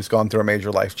anyone who's gone through a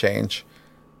major life change.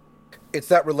 It's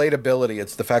that relatability.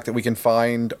 It's the fact that we can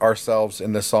find ourselves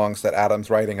in the songs that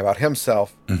Adam's writing about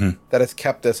himself that has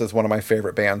kept this as one of my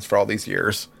favorite bands for all these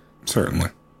years. Certainly.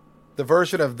 The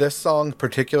version of this song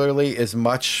particularly is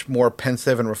much more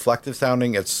pensive and reflective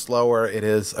sounding. It's slower. It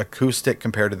is acoustic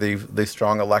compared to the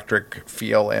strong electric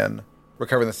feel in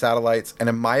Recovering the Satellites. And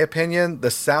in my opinion, the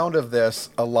sound of this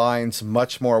aligns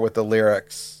much more with the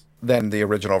lyrics than the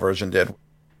original version did.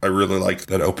 I really like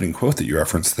that opening quote that you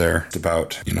referenced there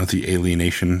about, the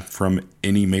alienation from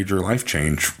any major life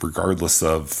change, regardless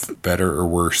of better or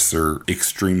worse or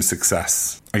extreme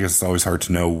success. I guess it's always hard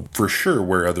to know for sure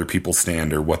where other people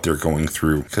stand or what they're going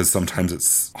through, because sometimes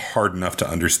it's hard enough to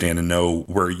understand and know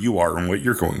where you are and what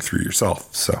you're going through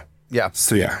yourself. So yeah,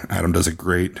 Adam does a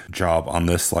great job on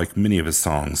this, like many of his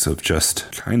songs, of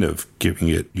just kind of giving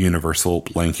it universal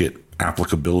blanket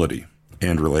applicability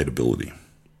and relatability.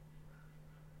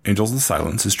 Angels of the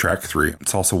Silence is track 3.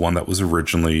 It's also one that was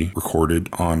originally recorded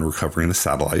on Recovering the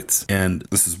Satellites, and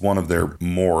this is one of their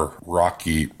more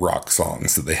rocky rock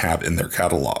songs that they have in their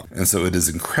catalog. And so it is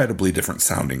incredibly different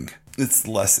sounding. It's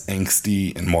less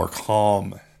angsty and more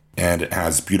calm, and it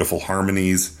has beautiful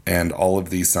harmonies, and all of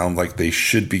these sound like they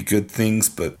should be good things,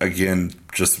 but again,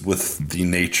 just with the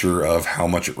nature of how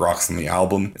much it rocks on the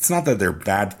album, it's not that they're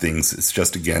bad things, it's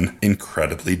just, again,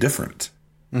 incredibly different.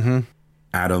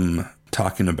 Adam,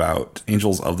 talking about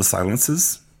Angels of the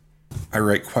Silences, I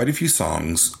write quite a few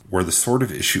songs where the sort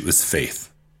of issue is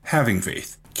faith, having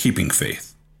faith, keeping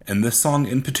faith. And this song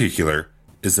in particular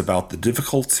is about the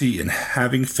difficulty in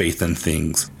having faith in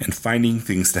things and finding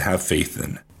things to have faith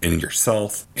in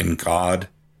yourself, in God.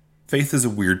 Faith is a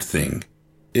weird thing.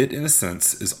 It, in a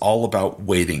sense, is all about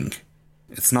waiting.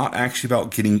 It's not actually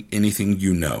about getting anything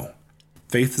you know.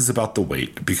 Faith is about the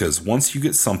wait, because once you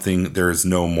get something, there is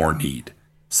no more need.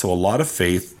 So a lot of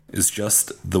faith is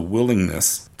just the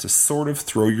willingness to sort of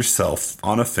throw yourself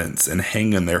on a fence and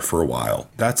hang in there for a while.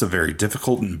 That's a very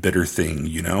difficult and bitter thing,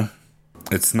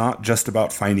 It's not just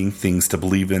about finding things to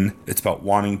believe in. It's about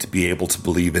wanting to be able to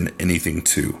believe in anything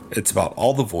too. It's about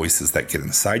all the voices that get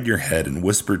inside your head and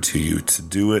whisper to you to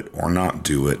do it or not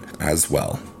do it as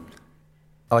well.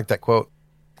 I like that quote.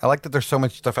 I like that there's so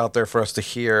much stuff out there for us to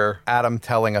hear Adam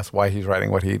telling us why he's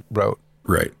writing what he wrote.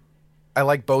 Right. I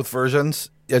like both versions.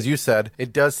 As you said,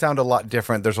 it does sound a lot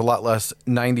different. There's a lot less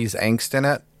 90s angst in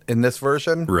it in this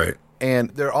version. Right.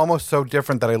 And they're almost so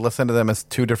different that I listen to them as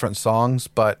two different songs,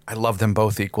 but I love them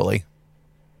both equally.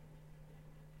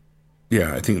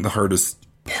 Yeah, I think the hardest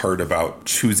part about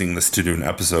choosing this to do an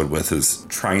episode with is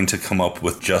trying to come up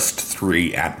with just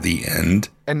 3 at the end.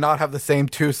 And not have the same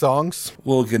 2 songs?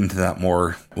 We'll get into that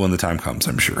more when the time comes,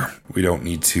 I'm sure. We don't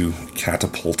need to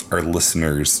catapult our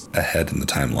listeners ahead in the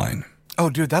timeline. Oh,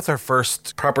 dude, that's our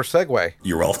first proper segue.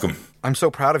 You're welcome. I'm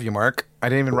so proud of you, Mark. I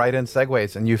didn't even write in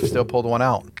segues, and you've still pulled one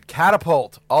out.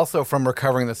 Catapult, also from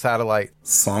Recovering the Satellite.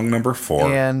 Song number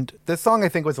 4. And this song, I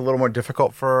think, was a little more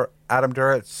difficult for Adam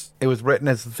Duritz. It was written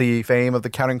as the fame of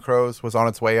the Counting Crows was on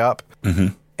its way up.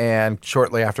 And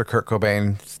shortly after Kurt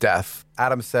Cobain's death,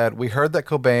 Adam said, "We heard that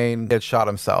Cobain had shot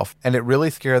himself, and it really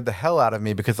scared the hell out of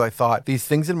me because I thought these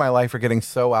things in my life are getting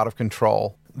so out of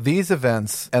control. These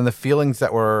events and the feelings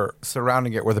that were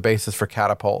surrounding it were the basis for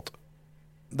Catapult."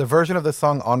 The version of the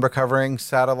song on Recovering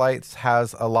Satellites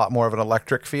has a lot more of an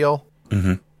electric feel.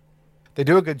 They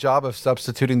do a good job of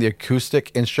substituting the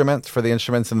acoustic instruments for the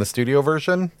instruments in the studio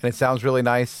version, and it sounds really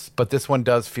nice, but this one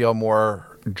does feel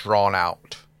more drawn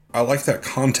out. I like that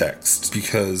context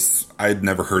because I'd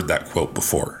never heard that quote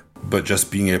before. But just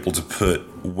being able to put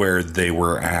where they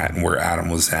were at and where Adam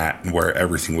was at and where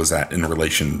everything was at in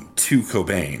relation to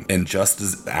Cobain. And just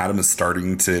as Adam is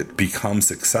starting to become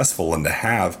successful and to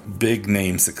have big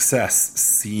name success,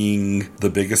 seeing the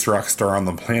biggest rock star on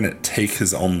the planet take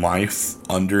his own life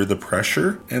under the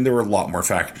pressure. And there were a lot more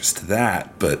factors to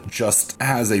that. But just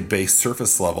as a base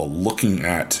surface level, looking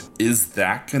at, is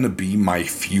that going to be my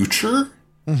future?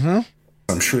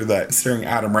 I'm sure that staring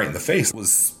Adam right in the face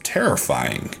was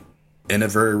terrifying. In a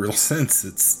very real sense,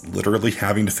 it's literally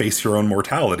having to face your own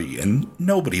mortality, and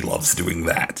nobody loves doing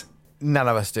that. None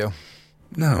of us do.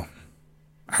 No.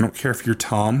 I don't care if you're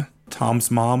Tom,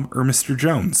 Tom's mom, or Mr.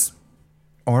 Jones.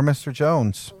 Or Mr.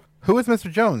 Jones. Who is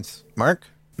Mr. Jones, Mark?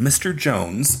 Mr.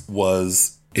 Jones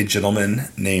was a gentleman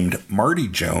named Marty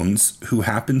Jones, who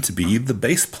happened to be the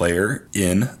bass player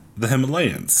in the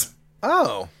Himalayans.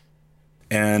 Oh.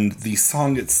 And the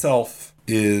song itself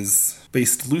is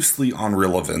based loosely on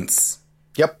real events.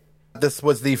 Yep. This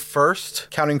was the first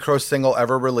Counting Crows single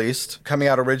ever released, coming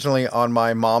out originally on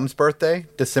my mom's birthday,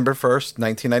 December 1st,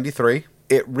 1993.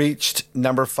 It reached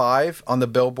number 5 on the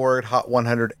Billboard Hot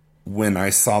 100. When I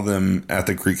saw them at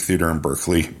the Greek Theater in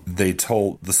Berkeley, they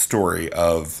told the story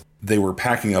of they were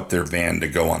packing up their van to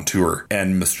go on tour,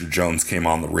 and Mr. Jones came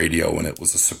on the radio, and it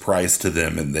was a surprise to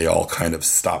them, and they all kind of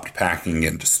stopped packing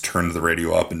and just turned the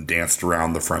radio up and danced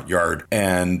around the front yard.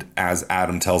 And as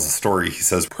Adam tells the story, he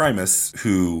says Primus,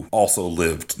 who also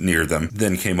lived near them,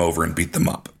 then came over and beat them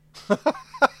up.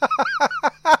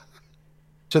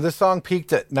 So this song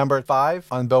peaked at number 5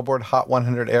 on Billboard Hot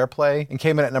 100 Airplay and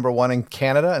came in at number 1 in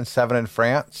Canada and 7 in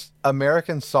France.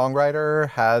 American Songwriter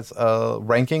has a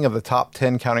ranking of the top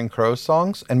 10 Counting Crows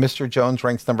songs, and Mr. Jones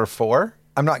ranks number 4.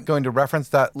 I'm not going to reference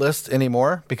that list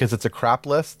anymore because it's a crap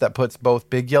list that puts both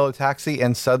Big Yellow Taxi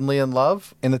and Suddenly in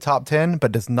Love in the top 10,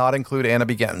 but does not include Anna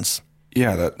Begins.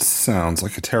 Yeah, that sounds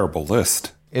like a terrible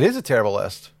list. It is a terrible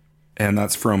list. And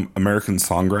that's from American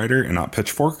Songwriter and not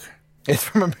Pitchfork? It's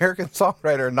from American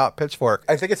Songwriter and not Pitchfork.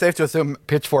 I think it's safe to assume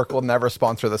Pitchfork will never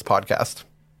sponsor this podcast.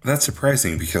 That's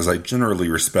surprising because I generally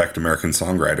respect American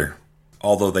Songwriter,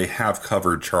 although they have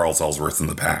covered Charles Ellsworth in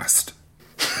the past.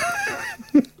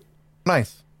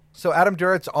 Nice. So Adam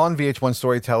Duritz on VH1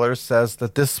 Storytellers says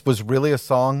that this was really a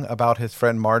song about his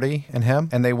friend Marty and him,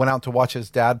 and they went out to watch his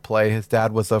dad play. His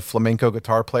dad was a flamenco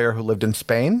guitar player who lived in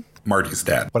Spain. Marty's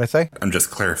dad. What'd I say? I'm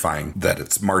just clarifying that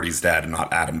it's Marty's dad and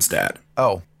not Adam's dad.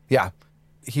 Oh, yeah.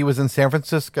 He was in San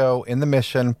Francisco in the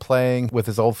Mission playing with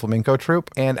his old flamenco troupe.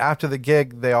 And after the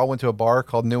gig, they all went to a bar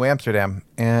called New Amsterdam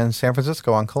in San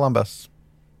Francisco on Columbus.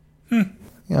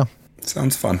 Yeah.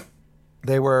 Sounds fun.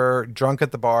 They were drunk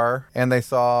at the bar, and they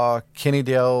saw Kenny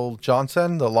Dale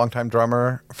Johnson, the longtime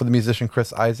drummer for the musician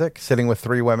Chris Isaak, sitting with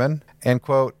 3 women. And,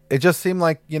 quote, it just seemed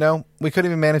like, we couldn't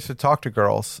even manage to talk to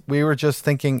girls. We were just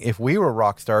thinking if we were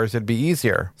rock stars, it'd be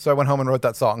easier. So I went home and wrote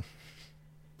that song.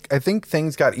 I think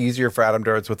things got easier for Adam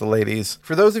Duritz with the ladies.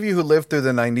 For those of you who lived through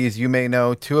the 90s, you may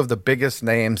know 2 of the biggest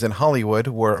names in Hollywood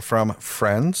were from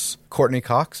Friends, Courtney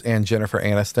Cox and Jennifer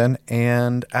Aniston,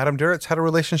 and Adam Duritz had a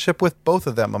relationship with both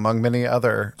of them, among many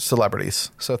other celebrities.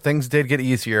 So things did get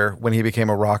easier when he became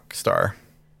a rock star.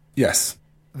 Yes.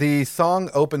 The song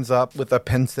opens up with a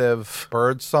pensive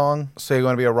Birds song, So You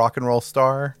Want to Be a Rock and Roll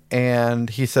Star? And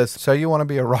he says, so you want to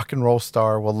be a rock and roll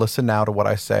star? Well, listen now to what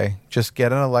I say. Just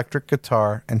get an electric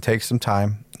guitar and take some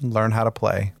time and learn how to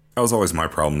play. That was always my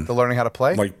problem. The learning how to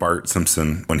play? Like Bart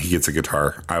Simpson, when he gets a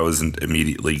guitar, I wasn't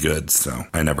immediately good, so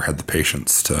I never had the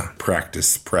patience to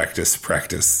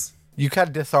practice. You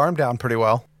cut Disarm down pretty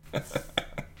well.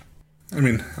 I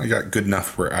mean, I got good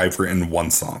enough where I've written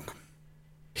one song.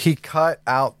 He cut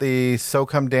out the So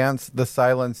Come Dance, the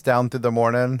silence down through the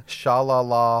morning,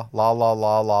 sha-la-la,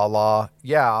 la-la-la-la-la,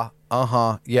 yeah,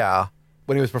 yeah,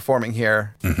 when he was performing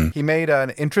here. Mm-hmm. He made an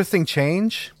interesting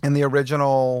change in the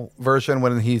original version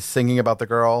when he's singing about the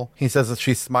girl. He says that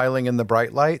she's smiling in the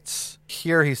bright lights.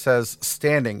 Here he says,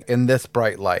 standing in this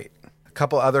bright light. A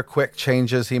couple other quick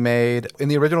changes he made. In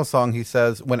the original song, he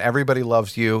says, when everybody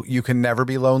loves you, you can never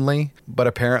be lonely. But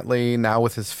apparently now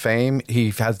with his fame, he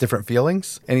has different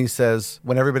feelings. And he says,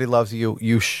 when everybody loves you,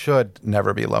 you should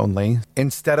never be lonely.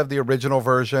 Instead of the original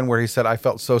version where he said, I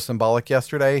felt so symbolic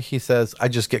yesterday, he says, I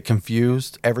just get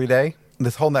confused every day.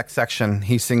 This whole next section,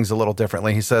 he sings a little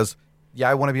differently. He says, yeah,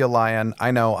 I want to be a lion.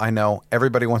 I know.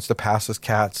 Everybody wants to pass as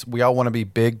cats. We all want to be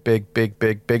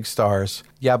big stars.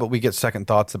 Yeah, but we get second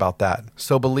thoughts about that.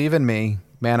 So believe in me.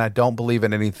 Man, I don't believe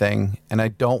in anything, and I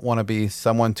don't want to be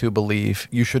someone to believe.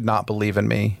 You should not believe in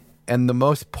me. And the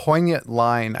most poignant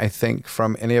line, I think,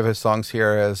 from any of his songs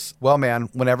here is, well, man,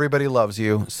 when everybody loves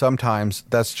you, sometimes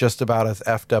that's just about as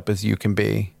effed up as you can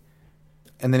be.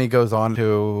 And then he goes on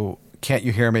to, can't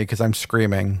you hear me because I'm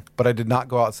screaming, but I did not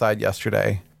go outside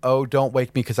yesterday. Oh, don't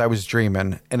wake me because I was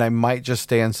dreaming, and I might just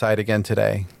stay inside again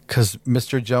today because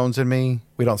Mr. Jones and me,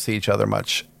 we don't see each other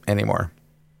much anymore.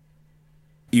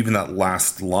 Even that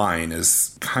last line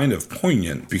is kind of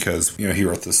poignant because, he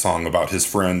wrote this song about his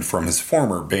friend from his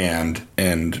former band,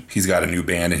 and he's got a new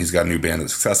band, and he's got a new band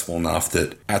that's successful enough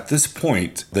that at this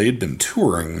point, they had been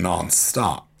touring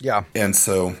nonstop. Yeah. And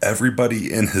so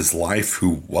everybody in his life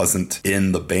who wasn't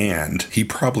in the band, he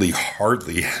probably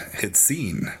hardly had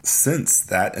seen since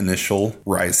that initial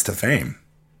rise to fame.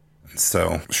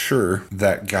 So, sure,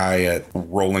 that guy at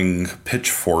Rolling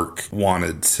Pitchfork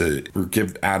wanted to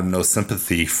give Adam no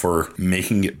sympathy for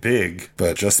making it big,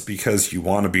 but just because you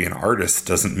want to be an artist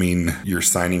doesn't mean you're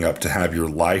signing up to have your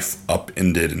life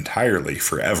upended entirely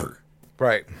forever.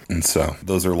 Right. And so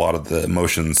those are a lot of the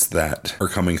emotions that are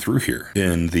coming through here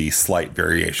in the slight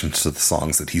variations to the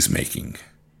songs that he's making.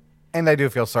 And I do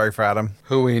feel sorry for Adam,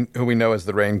 who we know as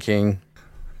the Rain King.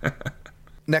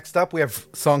 Next up, we have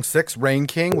song 6, Rain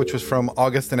King, which was from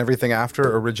August and Everything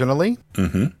After originally.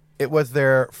 Mm-hmm. It was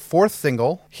their 4th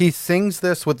single. He sings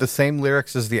this with the same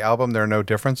lyrics as the album. There are no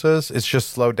differences. It's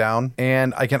just slowed down.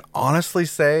 And I can honestly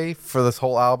say for this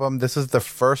whole album, this is the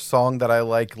first song that I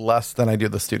like less than I do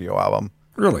the studio album.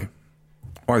 Really?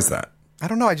 Why is that? I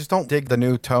don't know. I just don't dig the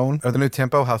new tone or the new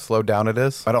tempo, how slowed down it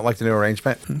is. I don't like the new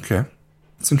arrangement. Okay.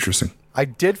 It's interesting. I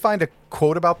did find a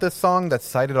quote about this song that's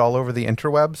cited all over the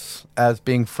interwebs as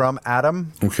being from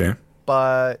Adam. Okay.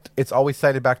 but it's always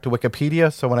cited back to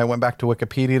Wikipedia. So when I went back to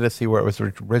Wikipedia to see where it was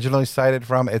originally cited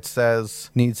from, it says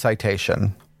needs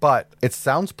citation. But it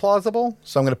sounds plausible,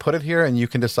 so I'm going to put it here and you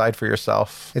can decide for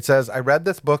yourself. It says, I read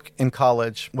this book in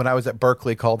college when I was at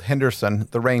Berkeley called Henderson,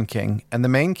 the Rain King, and the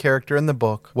main character in the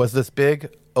book was this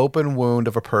big open wound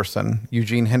of a person,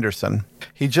 Eugene Henderson.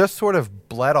 He just sort of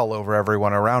bled all over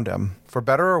everyone around him. For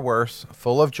better or worse,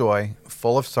 full of joy,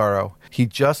 full of sorrow, he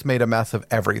just made a mess of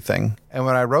everything. And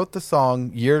when I wrote the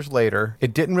song years later,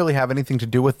 it didn't really have anything to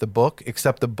do with the book,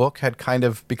 except the book had kind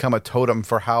of become a totem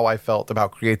for how I felt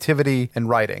about creativity and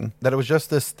writing. That it was just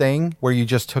this thing where you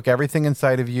just took everything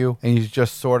inside of you and you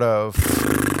just sort of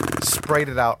sprayed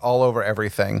it out all over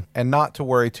everything and not to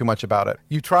worry too much about it.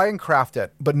 You try and craft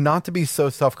it, but not to be so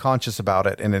self-conscious about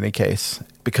it in any case,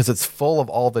 because it's full of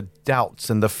all the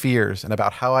doubts and the fears and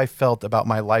about how I felt about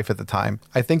my life at the time.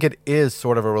 I think it is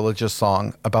sort of a religious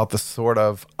song about the sort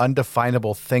of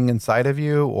undefinable thing inside of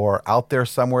you or out there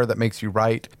somewhere that makes you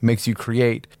write, makes you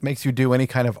create, makes you do any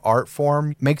kind of art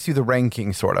form, makes you the Rain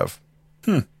King, sort of.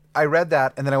 I read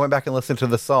that, and then I went back and listened to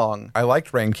the song. I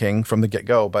liked Rain King from the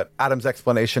get-go, but Adam's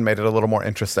explanation made it a little more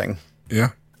interesting.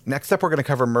 Yeah. Next up, we're going to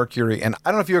cover Mercury. And I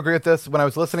don't know if you agree with this. When I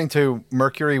was listening to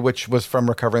Mercury, which was from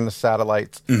Recovering the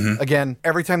Satellites, again,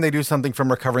 every time they do something from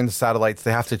Recovering the Satellites,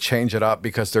 they have to change it up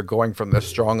because they're going from this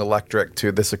strong electric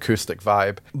to this acoustic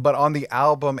vibe. But on the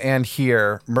album and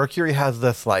here, Mercury has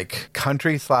this like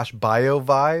country/bio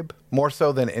vibe, more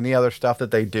so than any other stuff that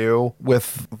they do,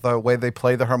 with the way they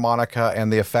play the harmonica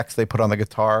and the effects they put on the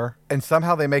guitar. And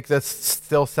somehow they make this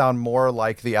still sound more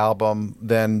like the album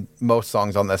than most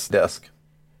songs on this disc.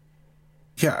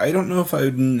 Yeah, I don't know if I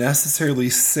would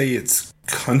necessarily say it's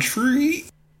country,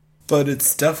 but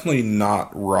it's definitely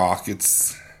not rock.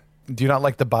 Do you not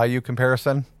like the Bayou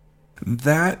comparison?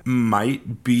 That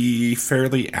might be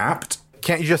fairly apt.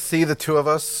 Can't you just see the two of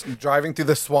us driving through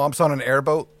the swamps on an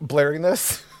airboat blaring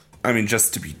this? I mean,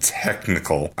 just to be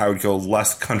technical, I would go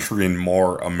less country and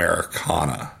more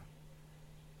Americana.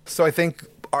 So I think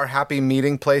our happy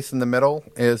meeting place in the middle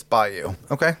is Bayou.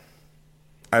 Okay.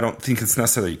 I don't think it's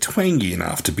necessarily twangy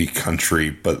enough to be country,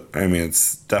 but I mean,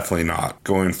 it's definitely not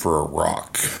going for a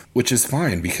rock, which is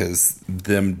fine because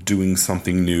them doing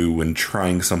something new and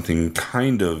trying something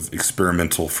kind of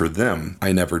experimental for them,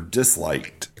 I never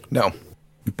disliked. No.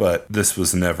 But this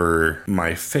was never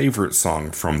my favorite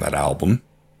song from that album.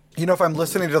 You know, if I'm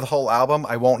listening to the whole album,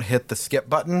 I won't hit the skip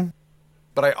button,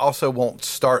 but I also won't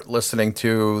start listening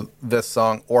to this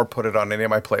song or put it on any of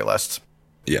my playlists.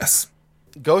 Yes.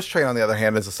 Ghost Train, on the other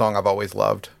hand, is a song I've always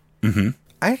loved. I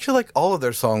actually like all of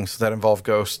their songs that involve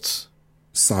ghosts.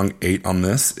 Song 8 on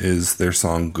this is their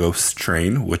song Ghost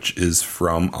Train, which is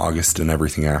from August and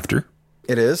Everything After.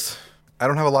 It is. I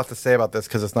don't have a lot to say about this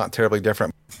because it's not terribly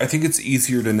different. I think it's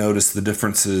easier to notice the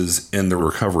differences in the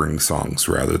recovering songs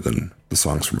rather than the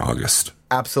songs from August.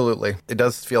 Absolutely. It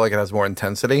does feel like it has more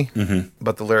intensity,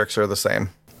 but the lyrics are the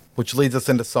same. Which leads us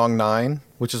into song 9,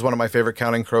 which is one of my favorite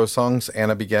Counting Crows songs,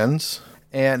 Anna Begins.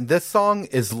 And this song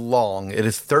is long. It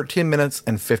is 13 minutes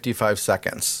and 55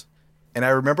 seconds. And I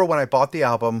remember when I bought the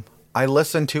album, I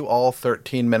listened to all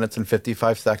 13 minutes and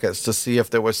 55 seconds to see if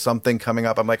there was something coming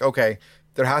up. I'm like, okay,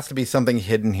 there has to be something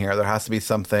hidden here. There has to be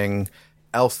something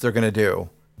else they're going to do.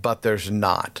 But there's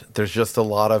not. There's just a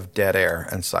lot of dead air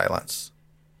and silence.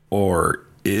 Or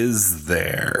is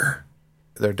there?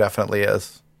 There definitely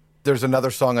is. There's another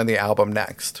song on the album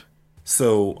next.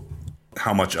 So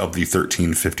how much of the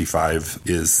 13:55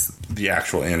 is the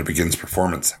actual Anna Begins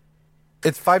performance?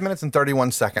 It's 5 minutes and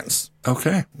 31 seconds.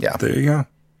 Okay. Yeah. There you go.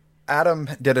 Adam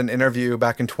did an interview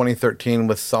back in 2013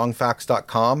 with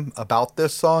songfacts.com about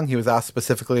this song. He was asked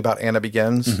specifically about Anna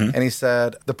Begins, and he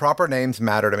said, the proper names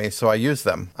matter to me, so I use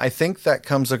them. I think that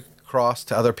comes across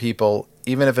to other people,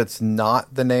 even if it's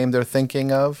not the name they're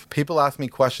thinking of. People ask me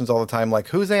questions all the time like,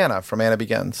 who's Anna from Anna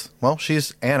Begins? Well,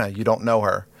 she's Anna. You don't know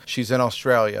her. She's in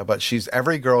Australia, but she's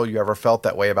every girl you ever felt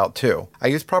that way about too. I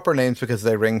use proper names because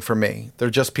they ring for me. They're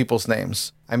just people's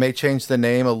names. I may change the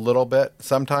name a little bit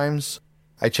sometimes.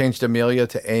 I changed Amelia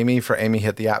to Amy for Amy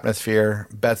Hit the Atmosphere,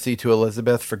 Betsy to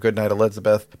Elizabeth for Goodnight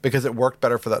Elizabeth, because it worked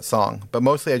better for that song. But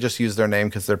mostly I just use their name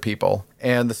because they're people.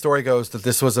 And the story goes that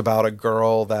this was about a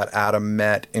girl that Adam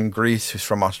met in Greece who's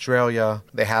from Australia.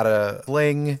 They had a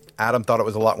fling. Adam thought it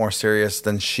was a lot more serious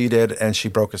than she did, and she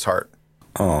broke his heart.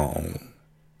 Oh.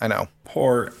 I know.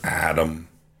 Poor Adam.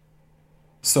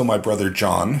 So my brother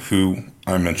John, who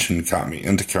I mentioned got me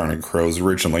into Counting Crows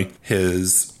originally,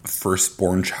 his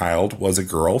firstborn child was a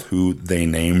girl who they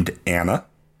named Anna.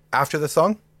 After the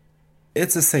song?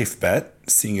 It's a safe bet,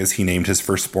 seeing as he named his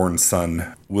firstborn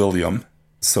son William.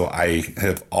 So I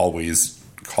have always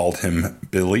called him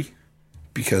Billy.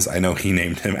 because I know he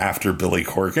named him after Billy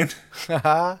Corgan.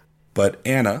 But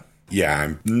Anna, yeah,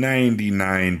 I'm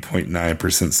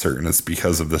 99.9% certain it's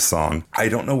because of this song. I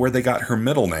don't know where they got her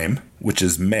middle name, which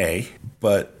is May,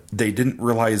 but they didn't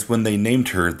realize when they named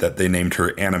her that they named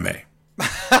her Anna May.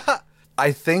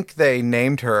 I think they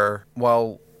named her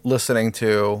while listening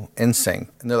to NSYNC.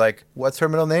 And they're like, what's her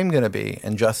middle name going to be?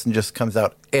 And Justin just comes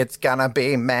out, it's going to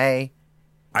be May.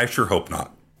 I sure hope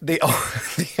not. The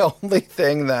only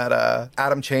thing that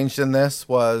Adam changed in this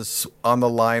was on the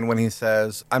line when he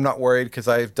says, I'm not worried because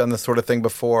I've done this sort of thing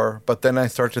before, but then I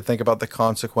start to think about the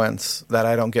consequence that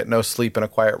I don't get no sleep in a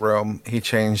quiet room. He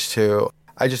changed to,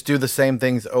 I just do the same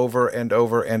things over and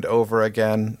over and over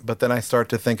again, but then I start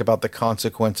to think about the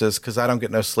consequences because I don't get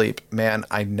no sleep. Man,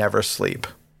 I never sleep.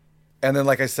 And then,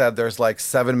 like I said, there's like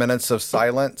 7 minutes of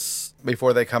silence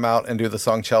before they come out and do the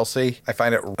song Chelsea. I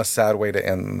find it a sad way to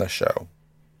end the show.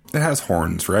 It has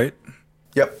horns, right?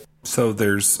 Yep. So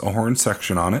there's a horn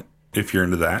section on it, if you're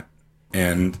into that.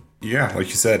 And yeah, like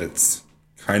you said, it's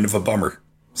kind of a bummer.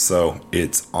 So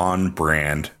it's on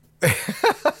brand.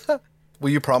 Will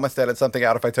you promise to edit something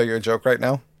out if I tell you a joke right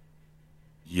now?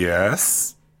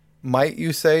 Yes. Might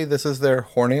you say this is their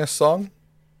horniest song?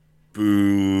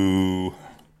 Boo.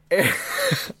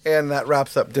 And that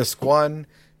wraps up disc 1.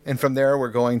 And from there, we're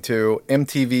going to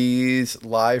MTV's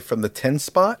Live from the 10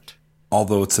 spot.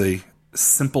 Although it's a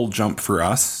simple jump for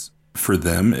us, for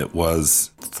them, it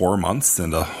was 4 months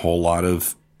and a whole lot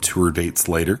of tour dates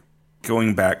later.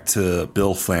 Going back to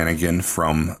Bill Flanagan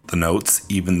from the notes,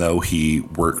 even though he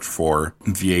worked for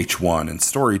VH1 and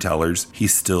Storytellers, he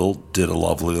still did a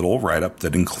lovely little write-up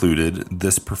that included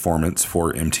this performance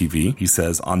for MTV. He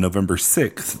says, on November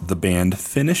 6th, the band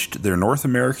finished their North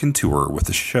American tour with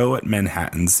a show at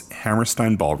Manhattan's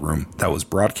Hammerstein Ballroom that was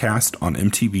broadcast on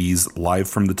MTV's Live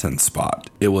from the 10th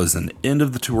spot. It was an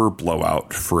end-of-the-tour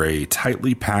blowout for a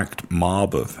tightly packed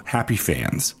mob of happy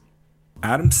fans.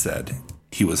 Adam said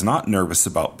he was not nervous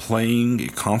about playing a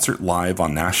concert live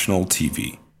on national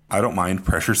TV. I don't mind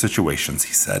pressure situations,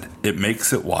 he said. It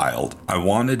makes it wild. I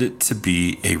wanted it to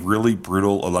be a really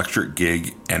brutal electric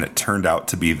gig, and it turned out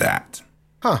to be that.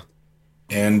 Huh.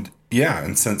 And yeah,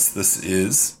 and since this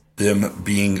is them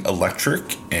being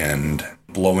electric and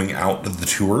blowing out the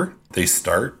tour, they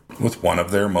start with one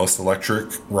of their most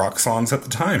electric rock songs at the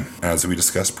time. As we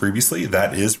discussed previously,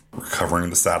 that is Recovering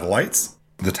the Satellites,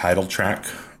 the title track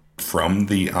from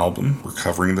the album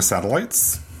Recovering the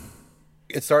Satellites.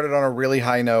 It started on a really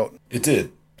high note. It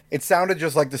did. It sounded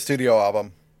just like the studio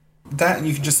album. That, and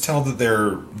you can just tell that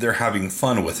they're having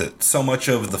fun with it. So much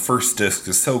of the first disc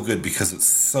is so good because it's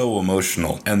so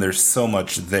emotional, and there's so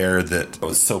much there that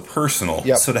was so personal.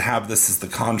 Yep. So to have this as the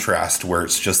contrast where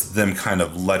it's just them kind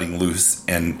of letting loose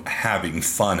and having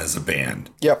fun as a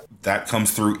band. Yep. That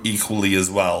comes through equally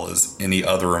as well as any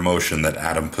other emotion that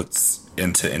Adam puts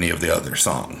into any of the other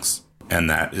songs. And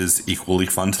that is equally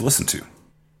fun to listen to.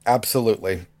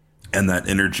 Absolutely. And that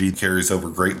energy carries over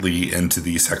greatly into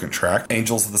the second track,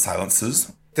 Angels of the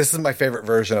Silences. This is my favorite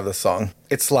version of the song.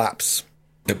 It slaps.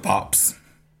 It bops.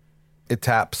 It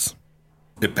taps.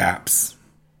 It baps.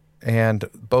 And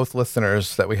both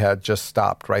listeners that we had just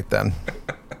stopped right then.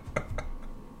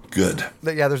 Good.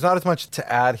 Yeah, there's not as much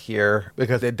to add here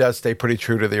because it does stay pretty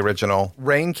true to the original.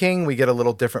 Rain King, we get a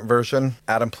little different version.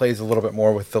 Adam plays a little bit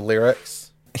more with the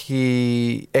lyrics.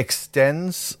 He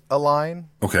extends a line.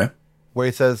 Okay. Where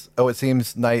he says, oh, it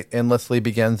seems night endlessly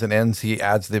begins and ends. He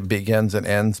adds the begins and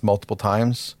ends multiple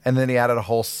times. And then he added a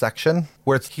whole section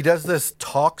where he does this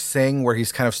talk sing where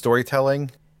he's kind of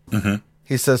storytelling. Mm-hmm.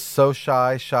 He says, so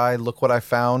shy, shy, look what I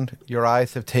found. Your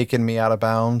eyes have taken me out of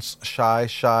bounds. Shy,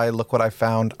 shy, look what I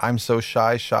found. I'm so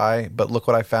shy, shy, but look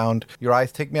what I found. Your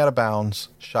eyes take me out of bounds.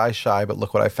 Shy, shy, but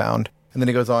look what I found. And then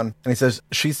he goes on and he says,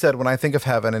 she said, when I think of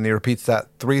heaven, and he repeats that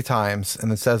 3 times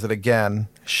and then says it again.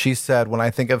 She said, when I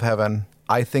think of heaven,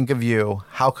 I think of you.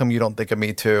 How come you don't think of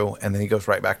me too? And then he goes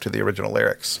right back to the original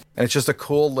lyrics. And it's just a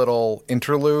cool little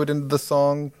interlude into the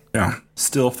song. Yeah.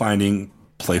 Still finding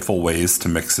playful ways to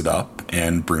mix it up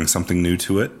and bring something new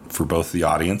to it for both the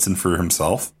audience and for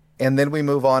himself. And then we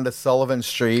move on to Sullivan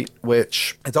Street,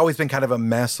 which it's always been kind of a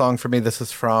mess song for me. This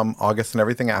is from August and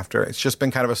Everything After. It's just been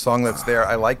kind of a song that's there.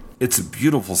 I like. It's a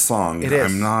beautiful song. It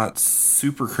is. I'm not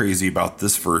super crazy about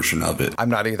this version of it. I'm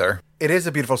not either. It is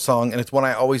a beautiful song, and it's one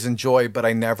I always enjoy, but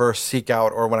I never seek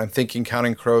out, or when I'm thinking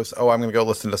Counting Crows, oh, I'm going to go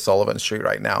listen to Sullivan Street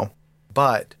right now.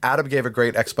 But Adam gave a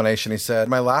great explanation. He said,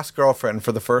 my last girlfriend,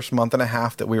 for the first month and a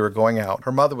half that we were going out,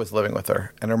 her mother was living with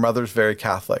her, and her mother's very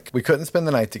Catholic. We couldn't spend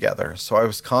the night together, so I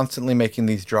was constantly making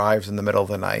these drives in the middle of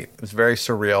the night. It was very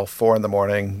surreal, 4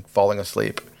 a.m, falling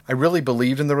asleep. I really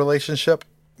believed in the relationship,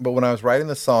 but when I was writing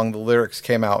the song, the lyrics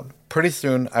came out. Pretty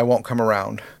soon, I won't come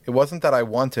around. It wasn't that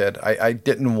I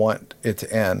didn't want it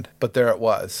to end, but there it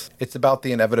was. It's about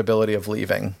the inevitability of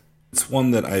leaving. It's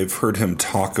one that I've heard him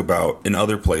talk about in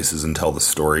other places and tell the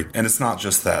story. And it's not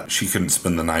just that she couldn't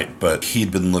spend the night, but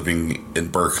he'd been living in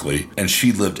Berkeley and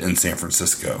she lived in San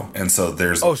Francisco. And so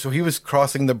there's... Oh, so he was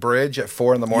crossing the bridge at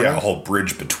 4 a.m? Yeah, a whole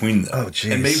bridge between them. Oh,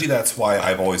 jeez. And maybe that's why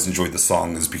I've always enjoyed the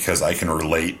song, is because I can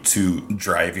relate to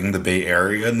driving the Bay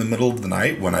Area in the middle of the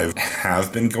night when I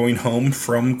have been going home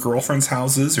from girlfriends'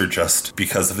 houses or just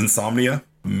because of insomnia.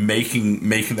 Making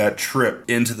that trip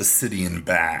into the city and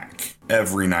back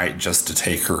every night just to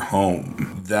take her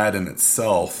home. That in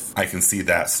itself, I can see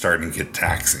that starting to get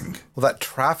taxing. Well, that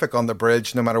traffic on the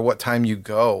bridge, no matter what time you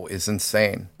go, is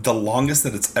insane. The longest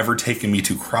that it's ever taken me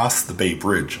to cross the Bay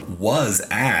Bridge was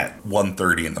at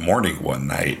 1:30 in the morning one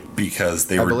night, because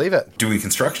they were doing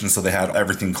construction, so they had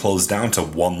everything closed down to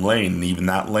one lane, and even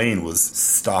that lane was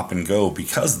stop and go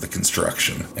because of the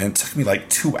construction. And it took me like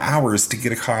 2 hours to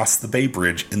get across the Bay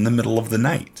Bridge in the middle of the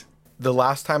night. The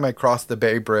last time I crossed the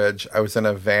Bay Bridge, I was in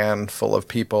a van full of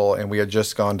people, and we had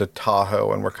just gone to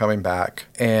Tahoe and we're coming back.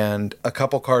 And a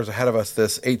couple cars ahead of us,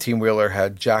 this 18-wheeler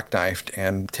had jackknifed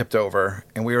and tipped over,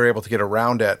 and we were able to get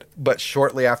around it. But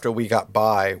shortly after we got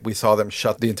by, we saw them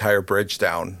shut the entire bridge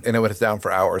down, and it was down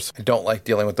for hours. I don't like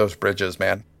dealing with those bridges,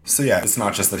 man. So yeah, it's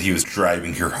not just that he was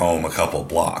driving her home a couple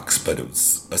blocks, but it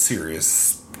was a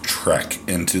serious trek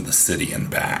into the city and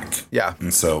back. Yeah.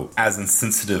 And so as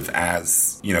insensitive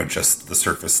as, just the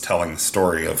surface telling the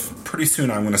story of pretty soon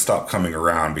I'm going to stop coming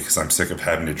around because I'm sick of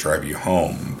having to drive you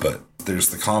home. But there's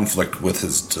the conflict with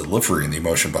his delivery and the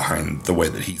emotion behind the way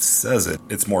that he says it.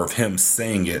 It's more of him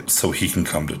saying it so he can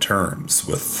come to terms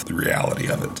with the reality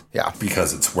of it. Yeah.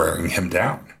 Because it's wearing him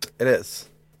down. It is.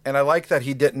 And I like that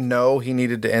he didn't know he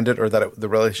needed to end it or that the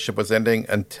relationship was ending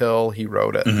until he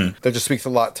wrote it. Mm-hmm. That just speaks a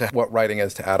lot to what writing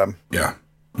is to Adam. Yeah.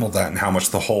 Well, that and how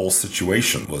much the whole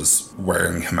situation was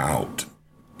wearing him out.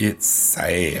 It's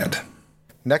sad.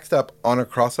 Next up, on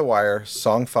Across a Wire,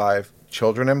 Song 5,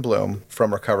 Children in Bloom,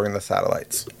 from Recovering the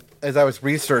Satellites. As I was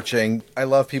researching, I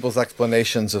love people's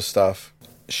explanations of stuff.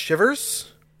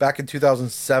 Shivers, back in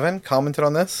 2007, commented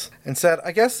on this and said,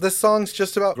 I guess this song's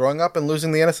just about growing up and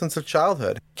losing the innocence of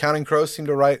childhood. Counting Crows seem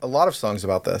to write a lot of songs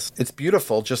about this. It's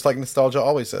beautiful, just like nostalgia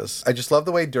always is. I just love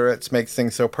the way Duritz makes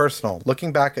things so personal,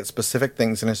 looking back at specific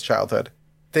things in his childhood.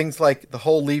 Things like the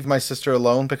whole leave my sister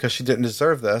alone because she didn't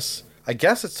deserve this. I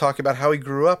guess it's talking about how he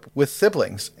grew up with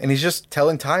siblings, and he's just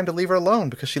telling time to leave her alone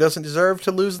because she doesn't deserve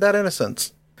to lose that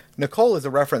innocence. Nicole is a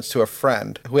reference to a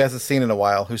friend who hasn't seen in a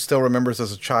while, who still remembers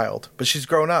as a child, but she's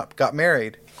grown up, got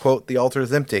married, quote, the altar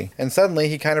is empty, and suddenly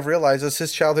he kind of realizes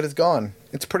his childhood is gone.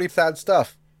 It's pretty sad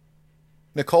stuff.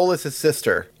 Nicole is his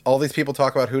sister. All these people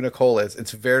talk about who Nicole is.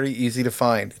 It's very easy to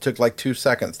find. It took like 2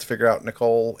 seconds to figure out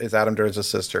Nicole is Adam Duritz's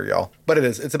sister, y'all. But it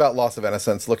is. It's about loss of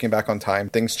innocence, looking back on time,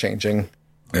 things changing.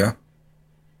 Yeah.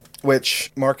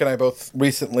 Which Mark and I both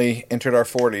recently entered our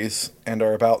 40s and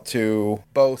are about to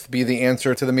both be the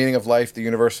answer to the meaning of life, the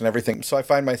universe, and everything. So I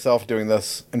find myself doing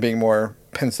this and being more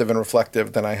pensive and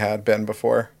reflective than I had been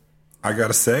before. I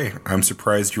gotta say, I'm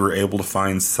surprised you were able to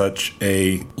find such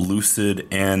a lucid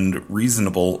and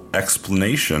reasonable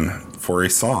explanation for a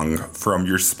song from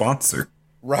your sponsor.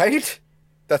 Right?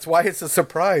 That's why it's a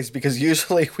surprise, because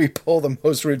usually we pull the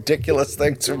most ridiculous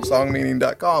things from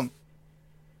songmeaning.com.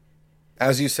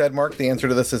 As you said, Mark, the answer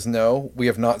to this is no. We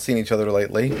have not seen each other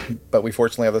lately, but we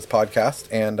fortunately have this podcast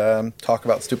and talk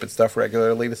about stupid stuff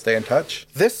regularly to stay in touch.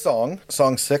 This song,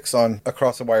 Song 6 on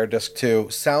Across the Wire Disc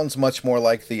 2, sounds much more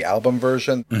like the album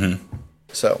version. Mm-hmm.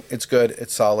 So it's good,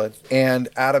 it's solid. And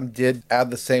Adam did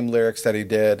add the same lyrics that he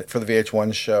did for the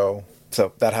VH1 show.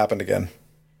 So that happened again.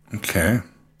 Okay.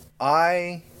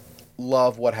 I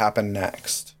love what happened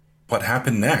next. What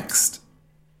happened next?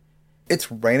 It's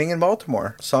Raining in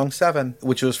Baltimore, Song 7,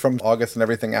 which was from August and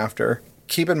everything after.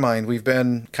 Keep in mind, we've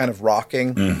been kind of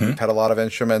rocking, had a lot of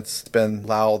instruments, it's been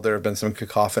loud, there have been some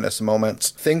cacophonous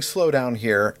moments. Things slow down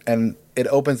here, and it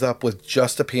opens up with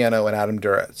just a piano and Adam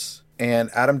Duritz. And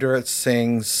Adam Duritz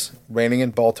sings Raining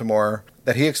in Baltimore,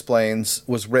 that he explains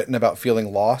was written about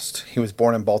feeling lost. He was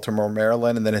born in Baltimore,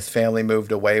 Maryland, and then his family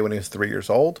moved away when he was 3 years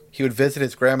old. He would visit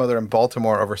his grandmother in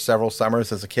Baltimore over several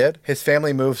summers as a kid. His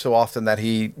family moved so often that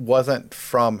he wasn't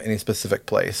from any specific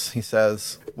place. He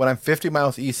says, when I'm 50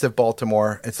 miles east of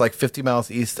Baltimore, it's like 50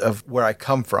 miles east of where I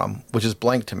come from, which is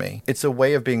blank to me. It's a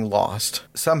way of being lost.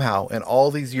 Somehow, in all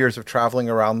these years of traveling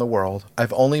around the world,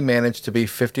 I've only managed to be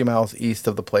 50 miles east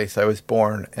of the place I was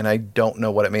born, and I don't know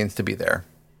what it means to be there.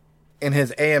 In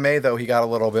his AMA, though, he got a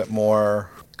little bit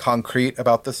more concrete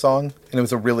about the song, and it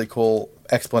was a really cool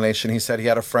explanation. He said he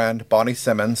had a friend, Bonnie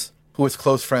Simmons, who was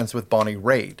close friends with Bonnie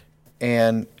Raitt.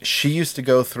 And she used to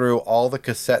go through all the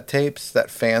cassette tapes that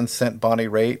fans sent Bonnie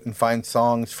Raitt and find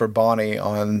songs for Bonnie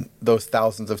on those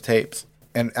thousands of tapes.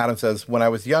 And Adam says, when I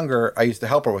was younger, I used to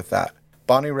help her with that.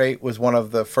 Bonnie Raitt was one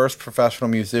of the first professional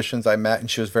musicians I met, and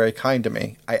she was very kind to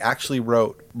me. I actually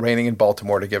wrote Raining in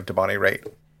Baltimore to give to Bonnie Raitt.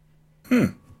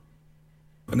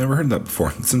 I never heard that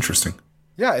before. It's interesting.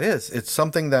 Yeah, it is. It's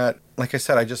something that, like I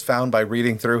said, I just found by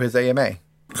reading through his AMA.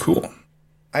 Cool.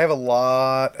 I have a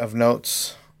lot of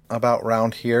notes about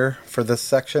Round Here for this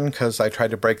section because I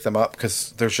tried to break them up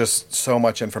because there's just so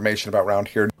much information about Round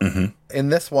Here. Mm-hmm. In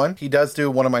this one, he does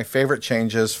do one of my favorite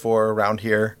changes for Round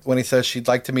Here when he says she'd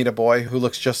like to meet a boy who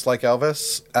looks just like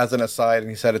Elvis, as an aside, and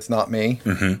he said it's not me.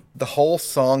 Mm-hmm. The whole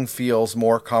song feels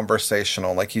more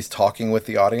conversational, like he's talking with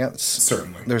the audience.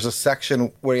 Certainly. There's a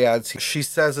section where he adds, she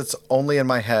says it's only in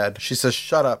my head. She says,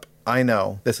 shut up. I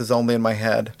know. This is only in my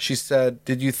head. She said,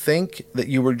 did you think that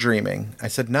you were dreaming? I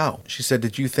said, no. She said,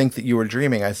 did you think that you were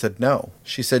dreaming? I said, no.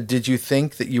 She said, did you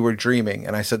think that you were dreaming?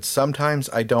 And I said, sometimes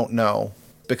I don't know.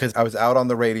 Because I was out on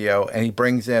the radio and he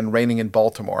brings in Raining in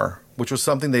Baltimore, which was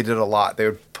something they did a lot. They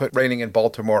would put Raining in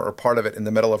Baltimore or part of it in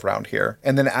the middle of Round Here.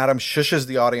 And then Adam shushes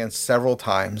the audience several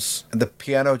times and the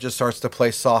piano just starts to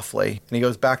play softly. And he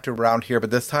goes back to Round Here,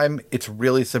 but this time it's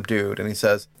really subdued. And he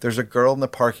says, there's a girl in the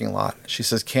parking lot. She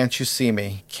says, can't you see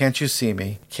me? Can't you see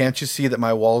me? Can't you see that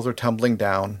my walls are tumbling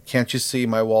down? Can't you see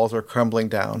my walls are crumbling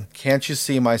down? Can't you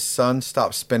see my sun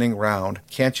stop spinning round?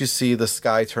 Can't you see the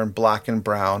sky turn black and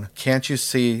brown? Can't you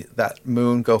see that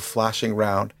moon go flashing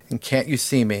round? And can't you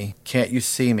see me? Can't you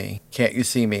see me? Can't you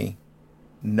see me?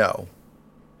 No.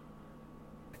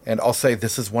 And I'll say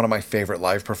this is one of my favorite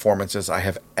live performances I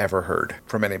have ever heard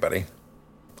from anybody.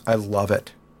 I love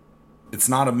it. It's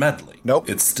not a medley. Nope.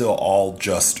 It's still all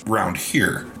just Round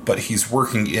Here, but he's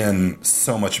working in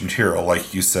so much material.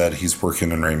 Like you said, he's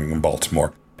working in Raining in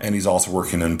Baltimore, and he's also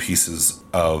working in pieces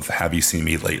of Have You Seen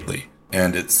Me Lately?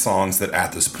 And it's songs that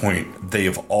at this point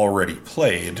they've already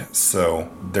played, so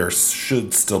there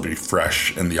should still be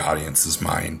fresh in the audience's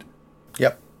mind.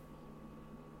 Yep.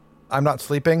 I'm Not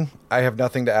Sleeping. I have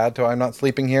nothing to add to I'm Not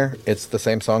Sleeping here. It's the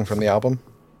same song from the album.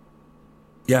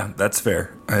 Yeah, that's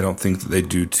fair. I don't think that they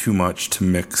do too much to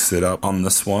mix it up on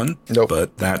this one. Nope.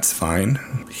 But that's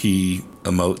fine. He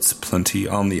emotes plenty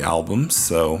on the album,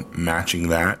 so matching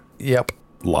that Yep.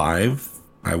 live,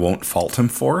 I won't fault him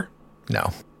for.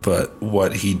 No. But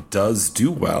what he does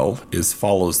do well is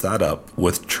follows that up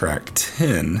with track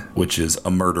 10, which is A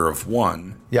Murder of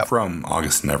One from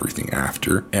August and Everything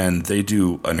After. And they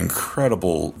do an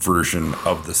incredible version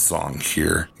of the song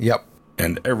here. Yep.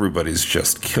 And everybody's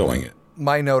just killing it.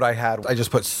 My note I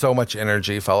just put so much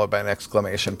energy followed by an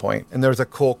exclamation point. And there's a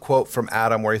cool quote from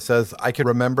Adam where he says, I can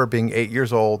remember being 8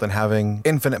 years old and having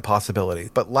infinite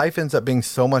possibilities, but life ends up being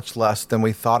so much less than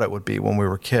we thought it would be when we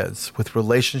were kids, with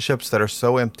relationships that are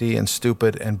so empty and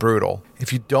stupid and brutal.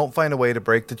 If you don't find a way to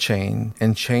break the chain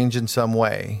and change in some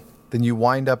way, then you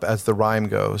wind up, as the rhyme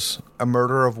goes, a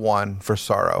murder of one for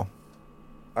sorrow.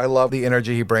 I love the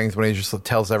energy he brings when he just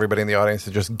tells everybody in the audience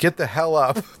to just get the hell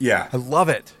up. Yeah. I love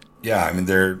it. Yeah, I mean,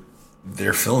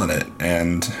 they're feeling it,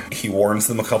 and he warns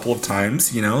them a couple of times,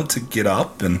 to get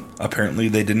up, and apparently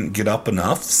they didn't get up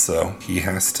enough, so he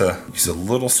has to use a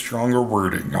little stronger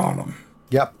wording on them.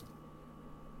 Yep.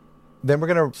 Then we're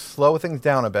going to slow things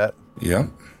down a bit. Yep.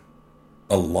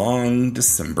 A Long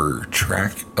December,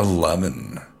 track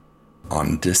 11.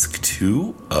 On disc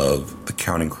 2 of The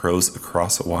Counting Crows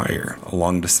Across a Wire. A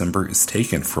Long December is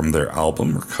taken from their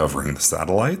album Recovering the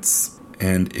Satellites,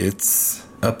 and it's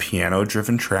a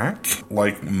piano-driven track.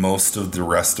 Like most of the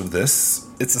rest of this,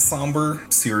 it's a somber,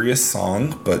 serious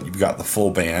song, but you've got the full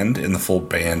band, and the full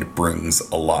band brings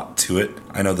a lot to it.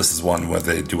 I know this is one where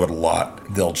they do it a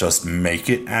lot. They'll just make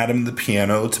it Adam the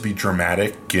piano to be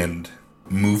dramatic and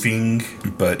moving,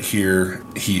 but here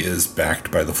he is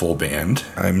backed by the full band.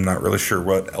 I'm not really sure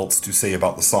what else to say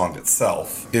about the song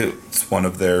itself. It's one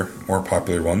of their more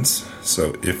popular ones,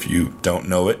 so if you don't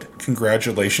know it,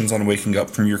 congratulations on waking up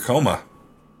from your coma.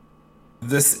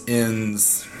 This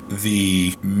ends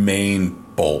the main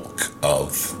bulk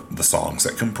of the songs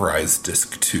that comprise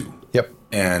disc 2. Yep.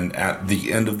 And at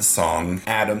the end of the song,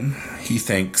 Adam, he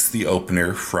thanks the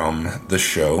opener from the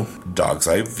show, Dog's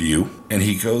Eye View, and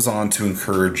he goes on to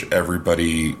encourage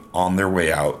everybody on their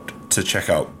way out to check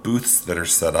out booths that are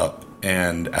set up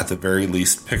and at the very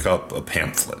least pick up a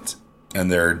pamphlet.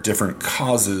 And there are different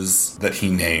causes that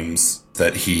he names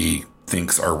that he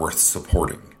thinks are worth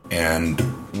supporting. And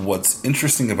what's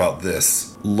interesting about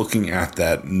this, looking at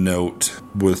that note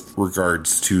with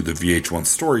regards to the VH1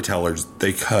 storytellers,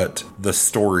 they cut the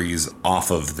stories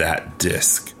off of that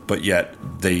disc, but yet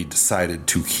they decided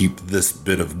to keep this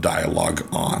bit of dialogue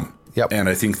on. Yep. And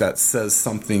I think that says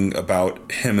something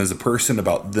about him as a person,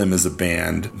 about them as a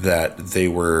band, that they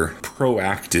were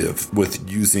proactive with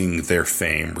using their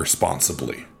fame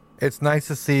responsibly. It's nice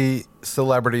to see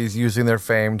celebrities using their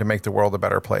fame to make the world a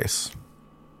better place.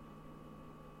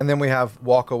 And then we have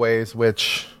Walkaways,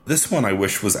 which... This one I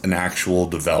wish was an actual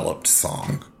developed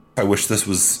song. I wish this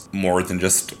was more than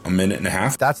just a minute and a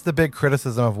half. That's the big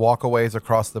criticism of Walkaways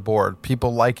across the board.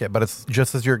 People like it, but it's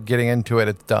just as you're getting into it,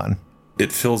 it's done.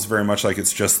 It feels very much like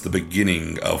it's just the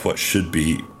beginning of what should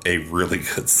be a really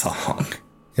good song.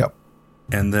 Yep.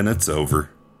 And then it's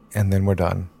over. And then we're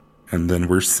done. And then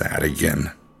we're sad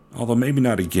again. Although maybe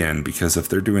not again, because if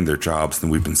they're doing their jobs,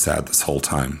 then we've been sad this whole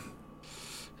time.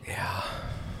 Yeah.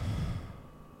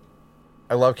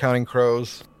 I love Counting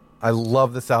Crows. I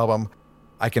love this album.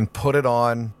 I can put it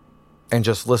on and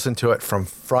just listen to it from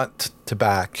front to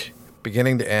back,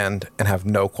 beginning to end, and have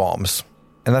no qualms.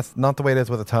 And that's not the way it is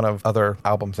with a ton of other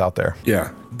albums out there.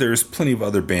 Yeah, there's plenty of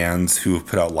other bands who have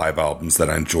put out live albums that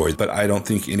I enjoyed, but I don't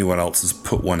think anyone else has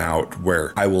put one out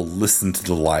where I will listen to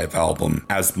the live album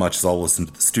as much as I'll listen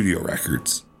to the studio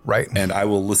records. Right. And I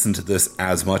will listen to this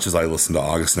as much as I listen to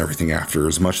August and Everything After,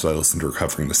 as much as I listen to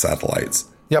Recovering the Satellites.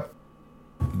 Yep.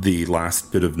 The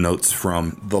last bit of notes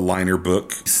from the liner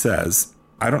book says,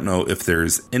 I don't know if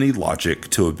there's any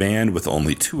logic to a band with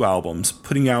only 2 albums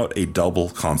putting out a double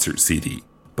concert CD.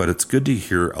 But it's good to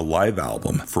hear a live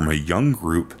album from a young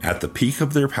group at the peak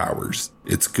of their powers.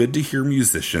 It's good to hear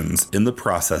musicians in the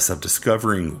process of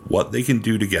discovering what they can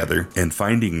do together and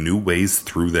finding new ways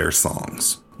through their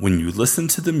songs. When you listen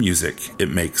to the music, it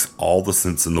makes all the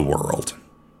sense in the world.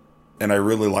 And I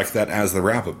really like that as the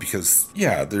wrap-up because,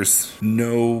 yeah, there's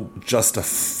no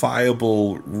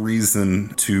justifiable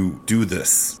reason to do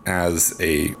this as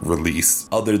a release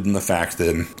other than the fact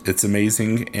that it's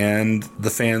amazing and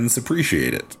the fans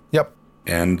appreciate it. Yep.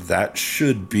 And that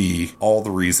should be all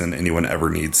the reason anyone ever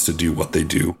needs to do what they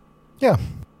do. Yeah.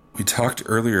 We talked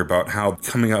earlier about how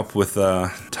coming up with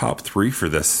a top 3 for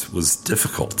this was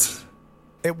difficult.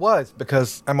 It was,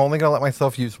 because I'm only going to let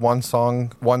myself use one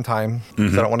song one time,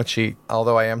 because I don't want to cheat,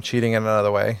 although I am cheating in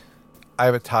another way. I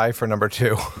have a tie for number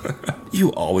 2.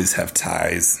 You always have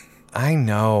ties. I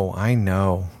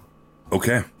know.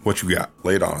 Okay, what you got?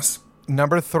 Lay it on us.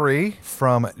 Number 3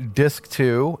 from Disc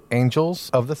 2,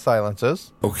 Angels of the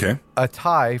Silences. Okay. A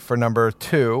tie for number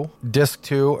 2, Disc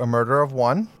 2, A Murder of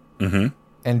One. Mm-hmm.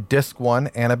 And Disc 1,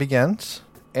 Anna Begins.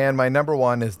 And my number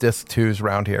 1 is Disc 2's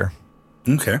Round Here.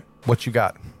 Okay. What you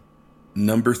got?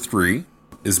 Number 3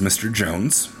 is Mr.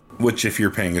 Jones, which, if you're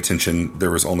paying attention,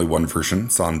 there was only one version.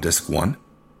 It's on disc 1.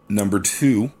 Number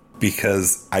 2,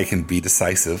 because I can be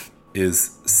decisive,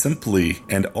 is simply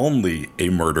and only A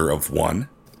Murder of One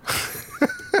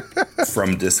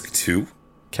from disc 2.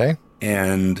 Okay.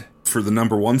 And for the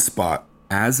number 1 spot,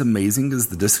 as amazing as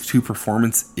the disc 2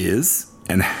 performance is,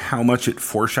 and how much it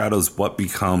foreshadows what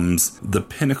becomes the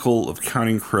pinnacle of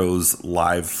Counting Crows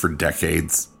live for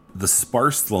decades, the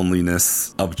sparse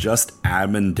loneliness of just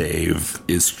Adam and Dave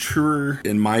is truer,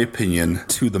 in my opinion,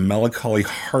 to the melancholy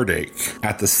heartache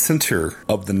at the center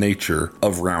of the nature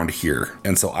of Round Here.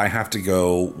 And so I have to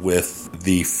go with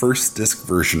the first disc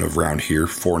version of Round Here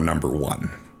for number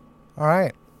 1. All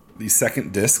right. The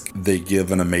second disc, they give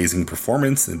an amazing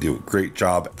performance and do a great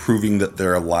job proving that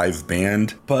they're a live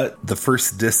band. But the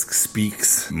first disc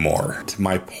speaks more to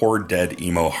my poor dead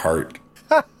emo heart.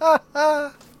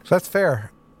 That's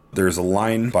fair. There's a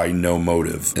line by No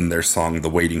Motive in their song The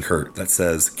Waiting Hurt that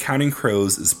says, Counting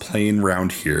Crows is playing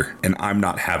round here and I'm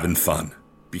not having fun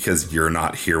because you're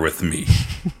not here with me.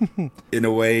 In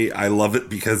a way, I love it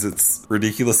because it's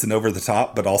ridiculous and over the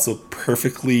top, but also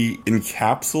perfectly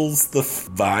encapsulates the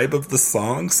vibe of the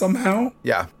song somehow.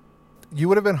 Yeah. You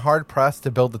would have been hard pressed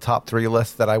to build the top 3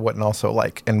 list that I wouldn't also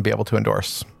like and be able to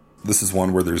endorse. This is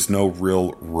one where there's no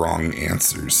real wrong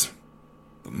answers.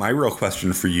 But my real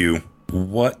question for you,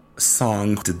 what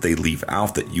song did they leave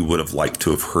out that you would have liked to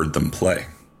have heard them play?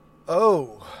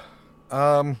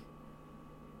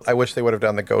 I wish they would have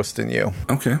done The Ghost in You.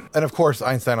 Okay. And of course,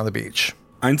 Einstein on the Beach.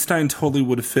 Einstein totally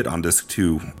would have fit on disc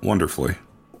 2 wonderfully.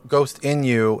 Ghost in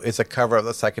You is a cover of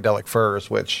the Psychedelic Furs,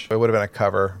 which it would have been a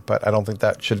cover, but I don't think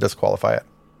that should disqualify it.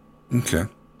 Okay.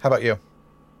 How about you?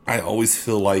 I always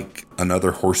feel like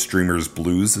Another Horse Dreamer's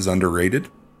Blues is underrated.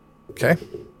 Okay.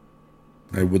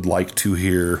 I would like to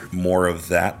hear more of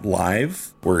that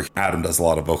live, where Adam does a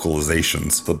lot of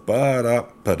vocalizations. The ba-da,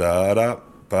 ba-da-da,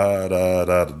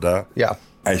 ba-da-da-da-da. Yeah.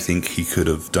 I think he could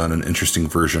have done an interesting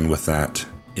version with that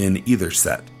in either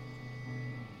set.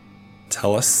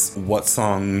 Tell us what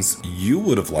songs you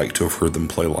would have liked to have heard them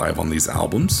play live on these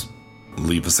albums.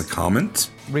 Leave us a comment.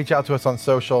 Reach out to us on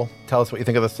social. Tell us what you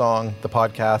think of the song, the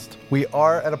podcast. We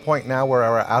are at a point now where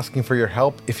we're asking for your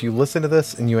help. If you listen to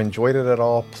this and you enjoyed it at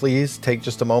all, please take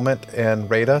just a moment and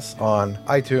rate us on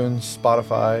iTunes,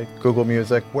 Spotify, Google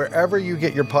Music, wherever you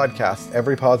get your podcasts.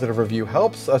 Every positive review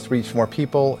helps us reach more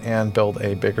people and build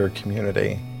a bigger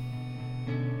community.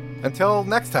 Until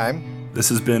next time. This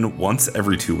has been Once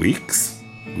Every 2 Weeks.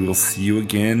 We will see you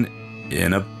again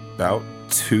in about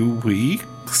 2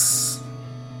 weeks.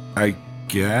 I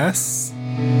guess.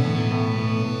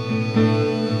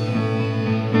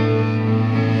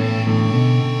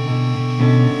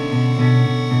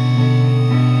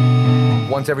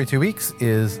 Once Every 2 Weeks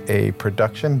is a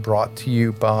production brought to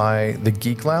you by The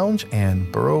Geek Lounge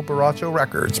and Burro Borracho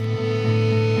Records.